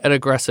 To get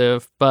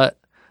aggressive. But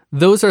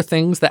those are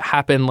things that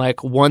happen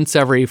once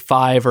every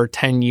 5 or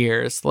 10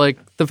 years. The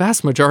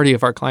vast majority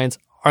of our clients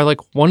are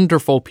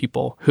wonderful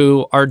people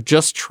who are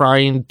just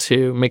trying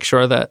to make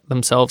sure that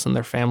themselves and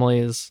their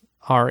families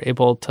are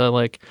able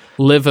to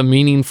live a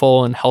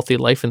meaningful and healthy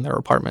life in their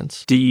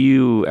apartments. Do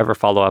you ever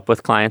follow up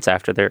with clients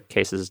after their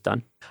case is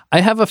done?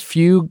 I have a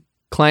few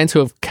clients who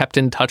have kept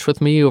in touch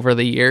with me over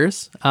the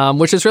years,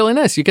 which is really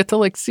nice. You get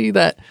to see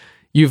that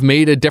you've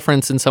made a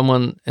difference in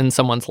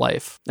someone's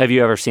life. Have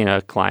you ever seen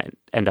a client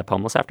end up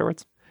homeless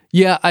afterwards?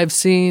 Yeah, I've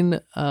seen.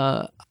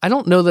 I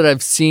don't know that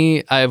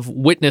I've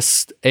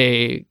witnessed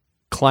a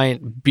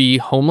client be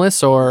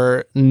homeless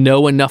or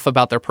know enough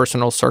about their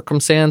personal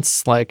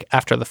circumstance,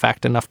 after the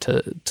fact, enough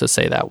to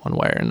say that one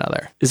way or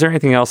another. Is there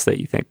anything else that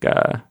you think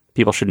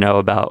people should know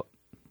about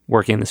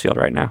working in this field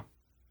right now?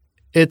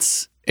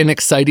 It's an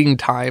exciting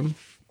time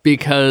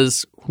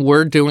because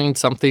we're doing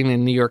something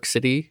in New York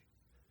City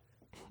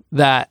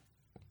that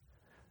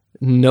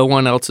no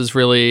one else is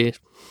really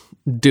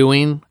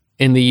doing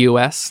in the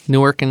U.S.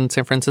 Newark and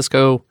San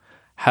Francisco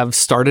have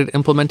started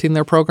implementing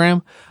their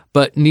program,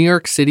 but New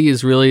York City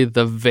is really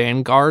the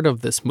vanguard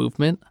of this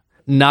movement,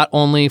 not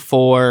only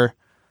for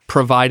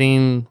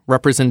providing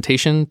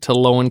representation to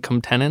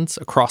low-income tenants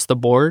across the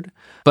board,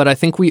 but I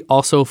think we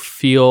also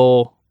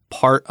feel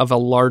part of a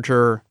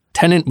larger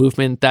tenant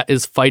movement that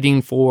is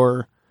fighting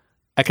for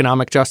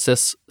economic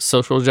justice,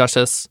 social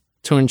justice,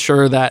 to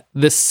ensure that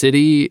this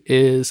city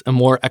is a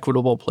more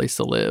equitable place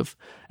to live.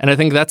 And I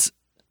think that's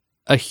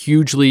a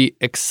hugely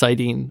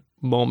exciting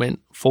moment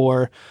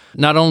for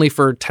not only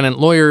for tenant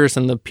lawyers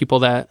and the people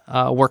that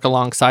work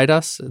alongside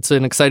us. It's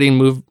an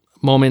exciting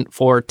moment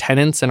for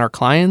tenants and our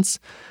clients.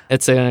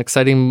 It's an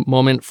exciting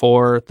moment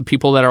for the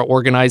people that are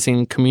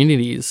organizing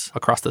communities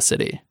across the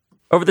city.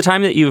 Over the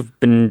time that you've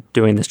been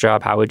doing this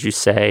job, how would you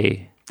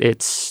say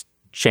it's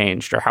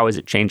changed, or how is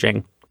it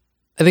changing?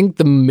 I think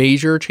the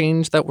major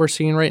change that we're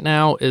seeing right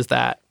now is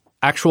that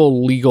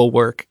actual legal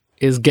work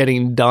is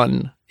getting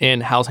done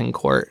in housing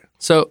court.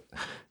 So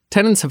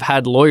tenants have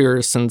had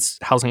lawyers since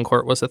housing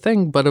court was a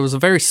thing, but it was a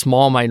very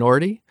small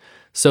minority.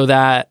 So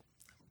that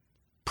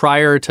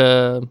prior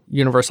to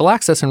universal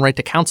access and right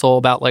to counsel,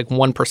 about like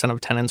 1%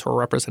 of tenants were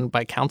represented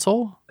by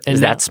counsel. And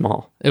Is that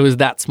small? It was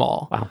that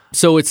small. Wow.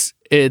 So it's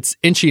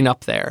inching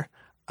up there.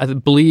 I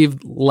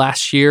believe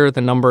last year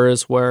the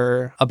numbers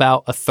were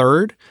about a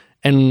third.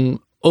 And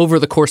over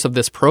the course of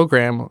this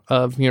program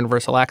of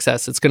universal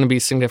access, it's going to be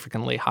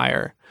significantly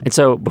higher. And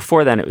so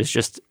before then, it was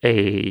just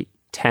a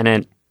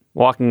tenant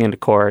walking into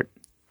court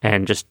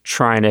and just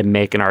trying to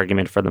make an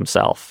argument for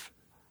themselves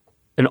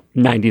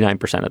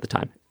 99% of the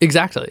time.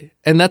 Exactly.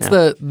 And that's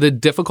the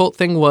difficult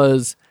thing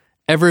was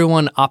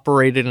everyone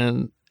operated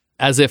in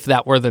as if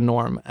that were the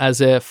norm,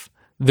 as if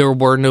there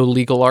were no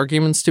legal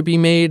arguments to be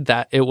made,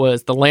 that it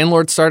was the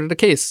landlord started a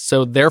case,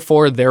 so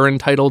therefore they're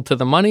entitled to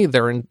the money,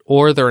 they're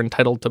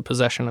entitled to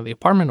possession of the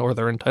apartment, or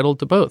they're entitled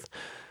to both.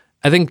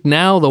 I think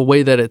now the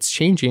way that it's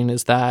changing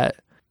is that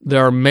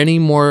there are many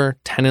more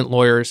tenant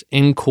lawyers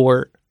in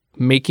court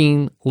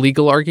making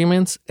legal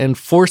arguments and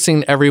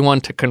forcing everyone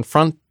to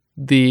confront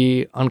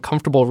the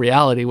uncomfortable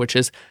reality, which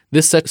is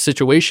this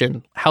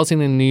situation,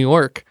 housing in New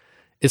York,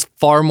 is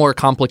far more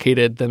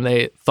complicated than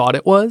they thought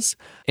it was,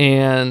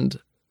 and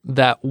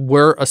that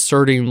we're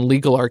asserting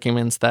legal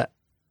arguments that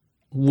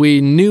we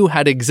knew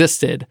had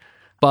existed,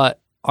 but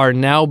are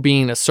now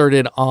being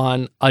asserted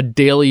on a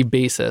daily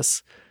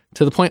basis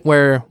to the point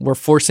where we're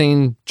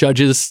forcing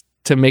judges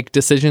to make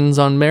decisions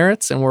on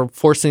merits, and we're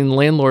forcing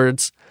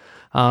landlords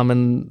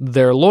and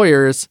their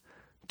lawyers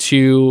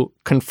to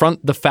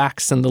confront the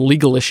facts and the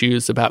legal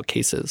issues about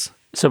cases.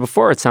 So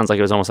before, it sounds like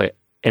it was almost like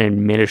an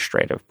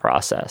administrative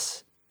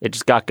process. It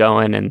just got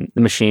going and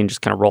the machine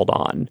just kind of rolled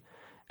on.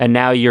 And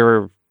now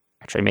you're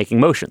actually making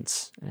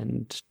motions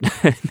and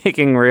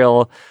making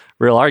real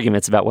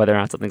arguments about whether or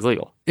not something's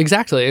legal.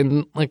 Exactly.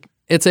 And like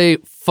it's a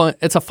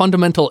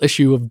fundamental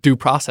issue of due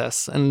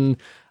process. And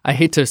I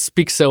hate to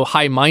speak so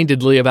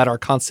high-mindedly about our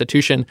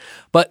Constitution,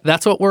 but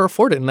that's what we're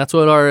afforded, and that's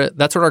what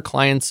our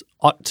clients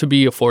ought to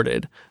be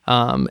afforded.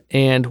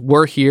 And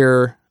we're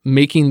here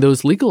making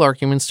those legal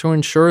arguments to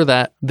ensure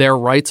that their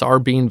rights are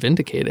being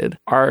vindicated.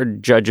 Are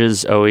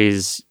judges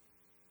always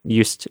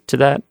used to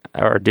that,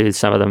 or do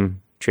some of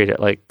them treat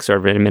it like sort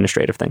of an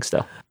administrative thing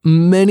still?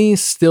 Many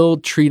still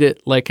treat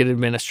it like an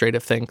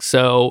administrative thing.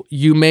 So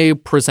you may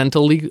present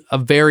a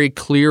very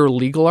clear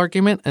legal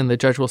argument, and the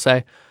judge will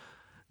say,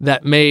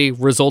 that may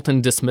result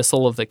in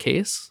dismissal of the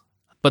case.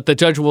 But the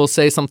judge will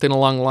say something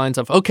along the lines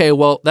of, okay,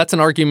 well, that's an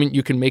argument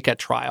you can make at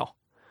trial.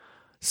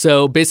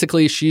 So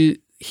basically,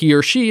 he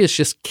or she is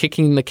just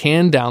kicking the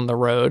can down the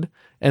road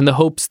in the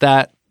hopes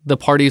that the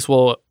parties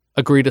will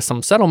agree to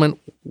some settlement,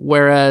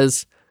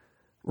 whereas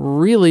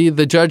really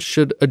the judge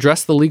should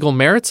address the legal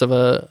merits of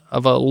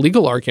a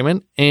legal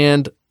argument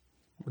and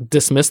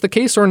dismiss the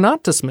case or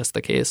not dismiss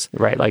the case.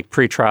 Right, like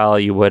pre-trial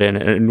you would in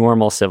a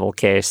normal civil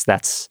case,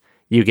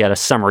 you get a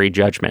summary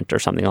judgment or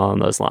something along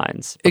those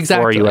lines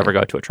before you ever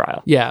go to a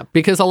trial. Yeah,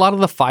 because a lot of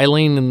the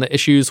filing and the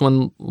issues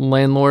when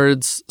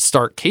landlords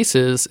start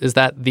cases is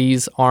that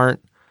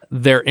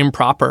they're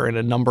improper in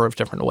a number of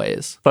different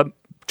ways. But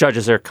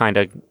judges are kind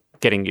of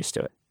getting used to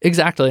it.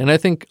 Exactly. And I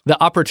think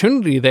the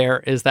opportunity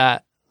there is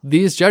that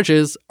these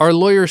judges are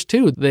lawyers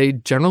too. They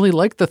generally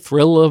like the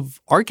thrill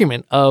of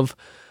argument, of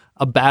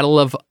a battle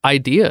of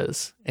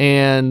ideas.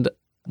 And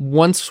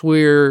once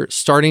we're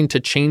starting to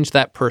change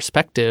that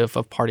perspective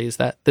of parties,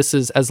 that this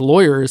is, as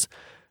lawyers,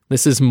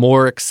 this is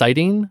more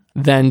exciting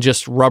than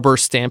just rubber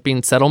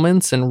stamping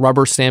settlements and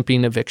rubber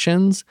stamping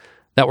evictions,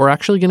 that we're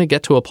actually going to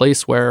get to a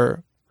place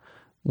where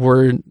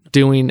we're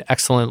doing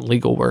excellent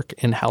legal work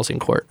in housing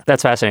court.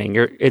 That's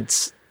fascinating.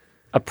 It's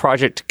a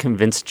project to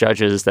convince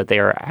judges that they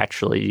are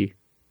actually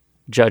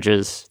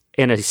judges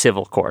in a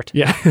civil court.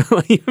 Yeah.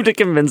 You have to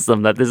convince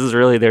them that this is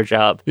really their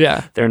job.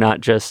 Yeah. They're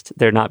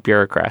not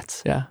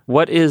bureaucrats. Yeah.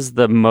 What is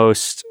the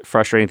most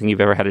frustrating thing you've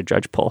ever had a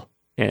judge pull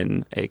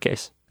in a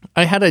case?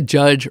 I had a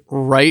judge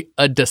write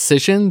a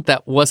decision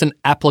that wasn't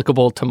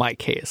applicable to my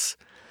case.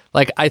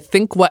 Like, I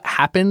think what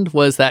happened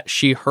was that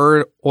she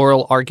heard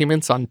oral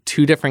arguments on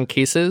two different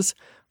cases,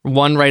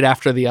 one right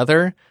after the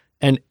other,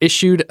 and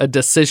issued a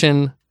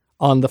decision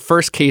on the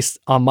first case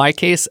on my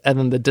case, and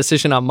then the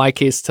decision on my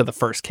case to the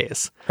first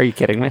case. Are you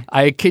kidding me?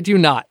 I kid you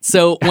not.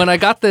 So when I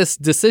got this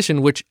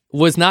decision, which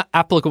was not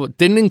applicable,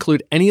 didn't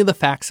include any of the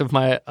facts of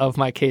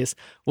my case,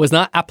 was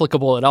not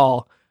applicable at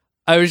all,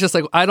 I was just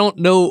like, I don't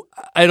know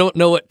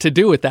what to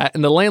do with that.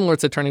 And the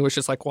landlord's attorney was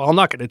just like, well, I'm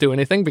not going to do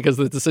anything because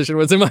the decision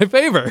was in my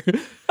favor.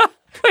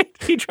 Wait,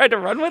 he tried to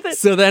run with it?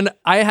 So then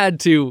I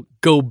had to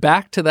go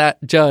back to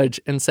that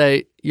judge and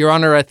say, Your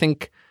Honor, I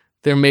think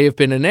there may have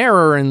been an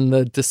error in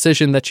the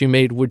decision that you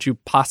made. Would you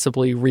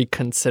possibly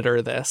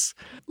reconsider this?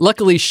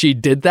 Luckily, she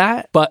did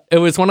that, but it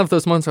was one of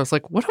those moments where I was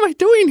like, what am I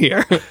doing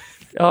here?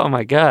 Oh,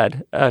 my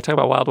God. Talk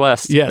about Wild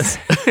West. Yes.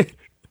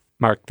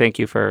 Mark, thank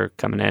you for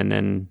coming in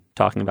and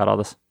talking about all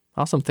this.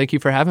 Awesome. Thank you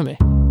for having me.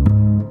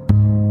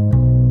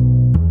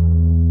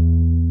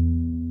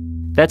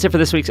 That's it for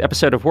this week's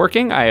episode of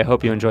Working. I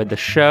hope you enjoyed the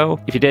show.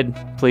 If you did,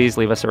 please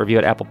leave us a review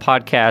at Apple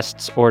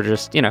Podcasts, or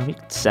just, you can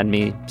send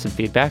me some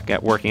feedback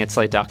at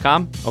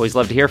working@slate.com. Always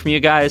love to hear from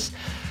you guys.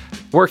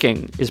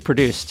 Working is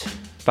produced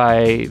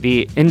by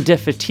the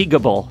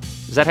indefatigable,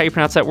 is that how you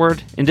pronounce that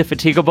word?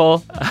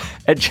 Indefatigable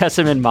at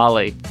Jessamine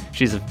Molly.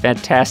 She's a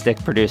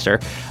fantastic producer.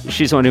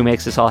 She's the one who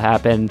makes this all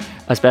happen.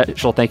 A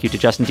special thank you to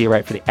Justin D.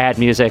 Wright for the ad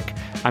music.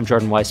 I'm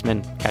Jordan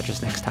Weissman. Catch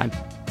us next time.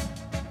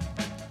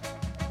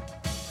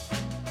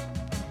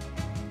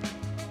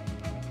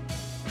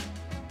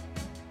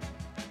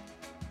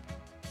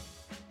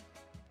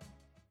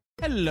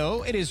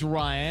 Hello, it is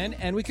Ryan,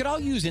 and we could all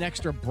use an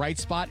extra bright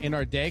spot in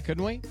our day,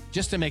 couldn't we?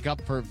 Just to make up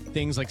for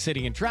things like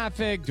sitting in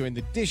traffic, doing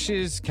the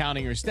dishes,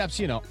 counting your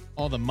steps,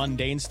 all the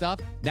mundane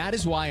stuff. That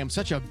is why I'm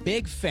such a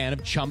big fan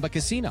of Chumba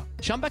Casino.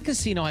 Chumba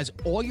Casino has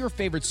all your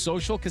favorite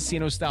social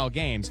casino-style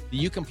games that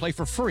you can play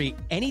for free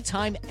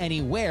anytime,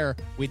 anywhere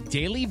with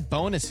daily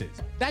bonuses.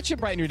 That should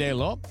brighten your day a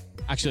little.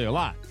 Actually, a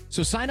lot.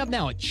 So sign up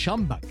now at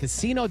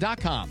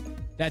ChumbaCasino.com.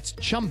 That's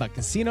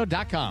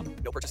ChumbaCasino.com.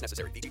 No purchase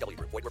necessary. VGW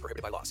Group. Void where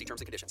prohibited by law. See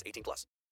terms and conditions. 18+.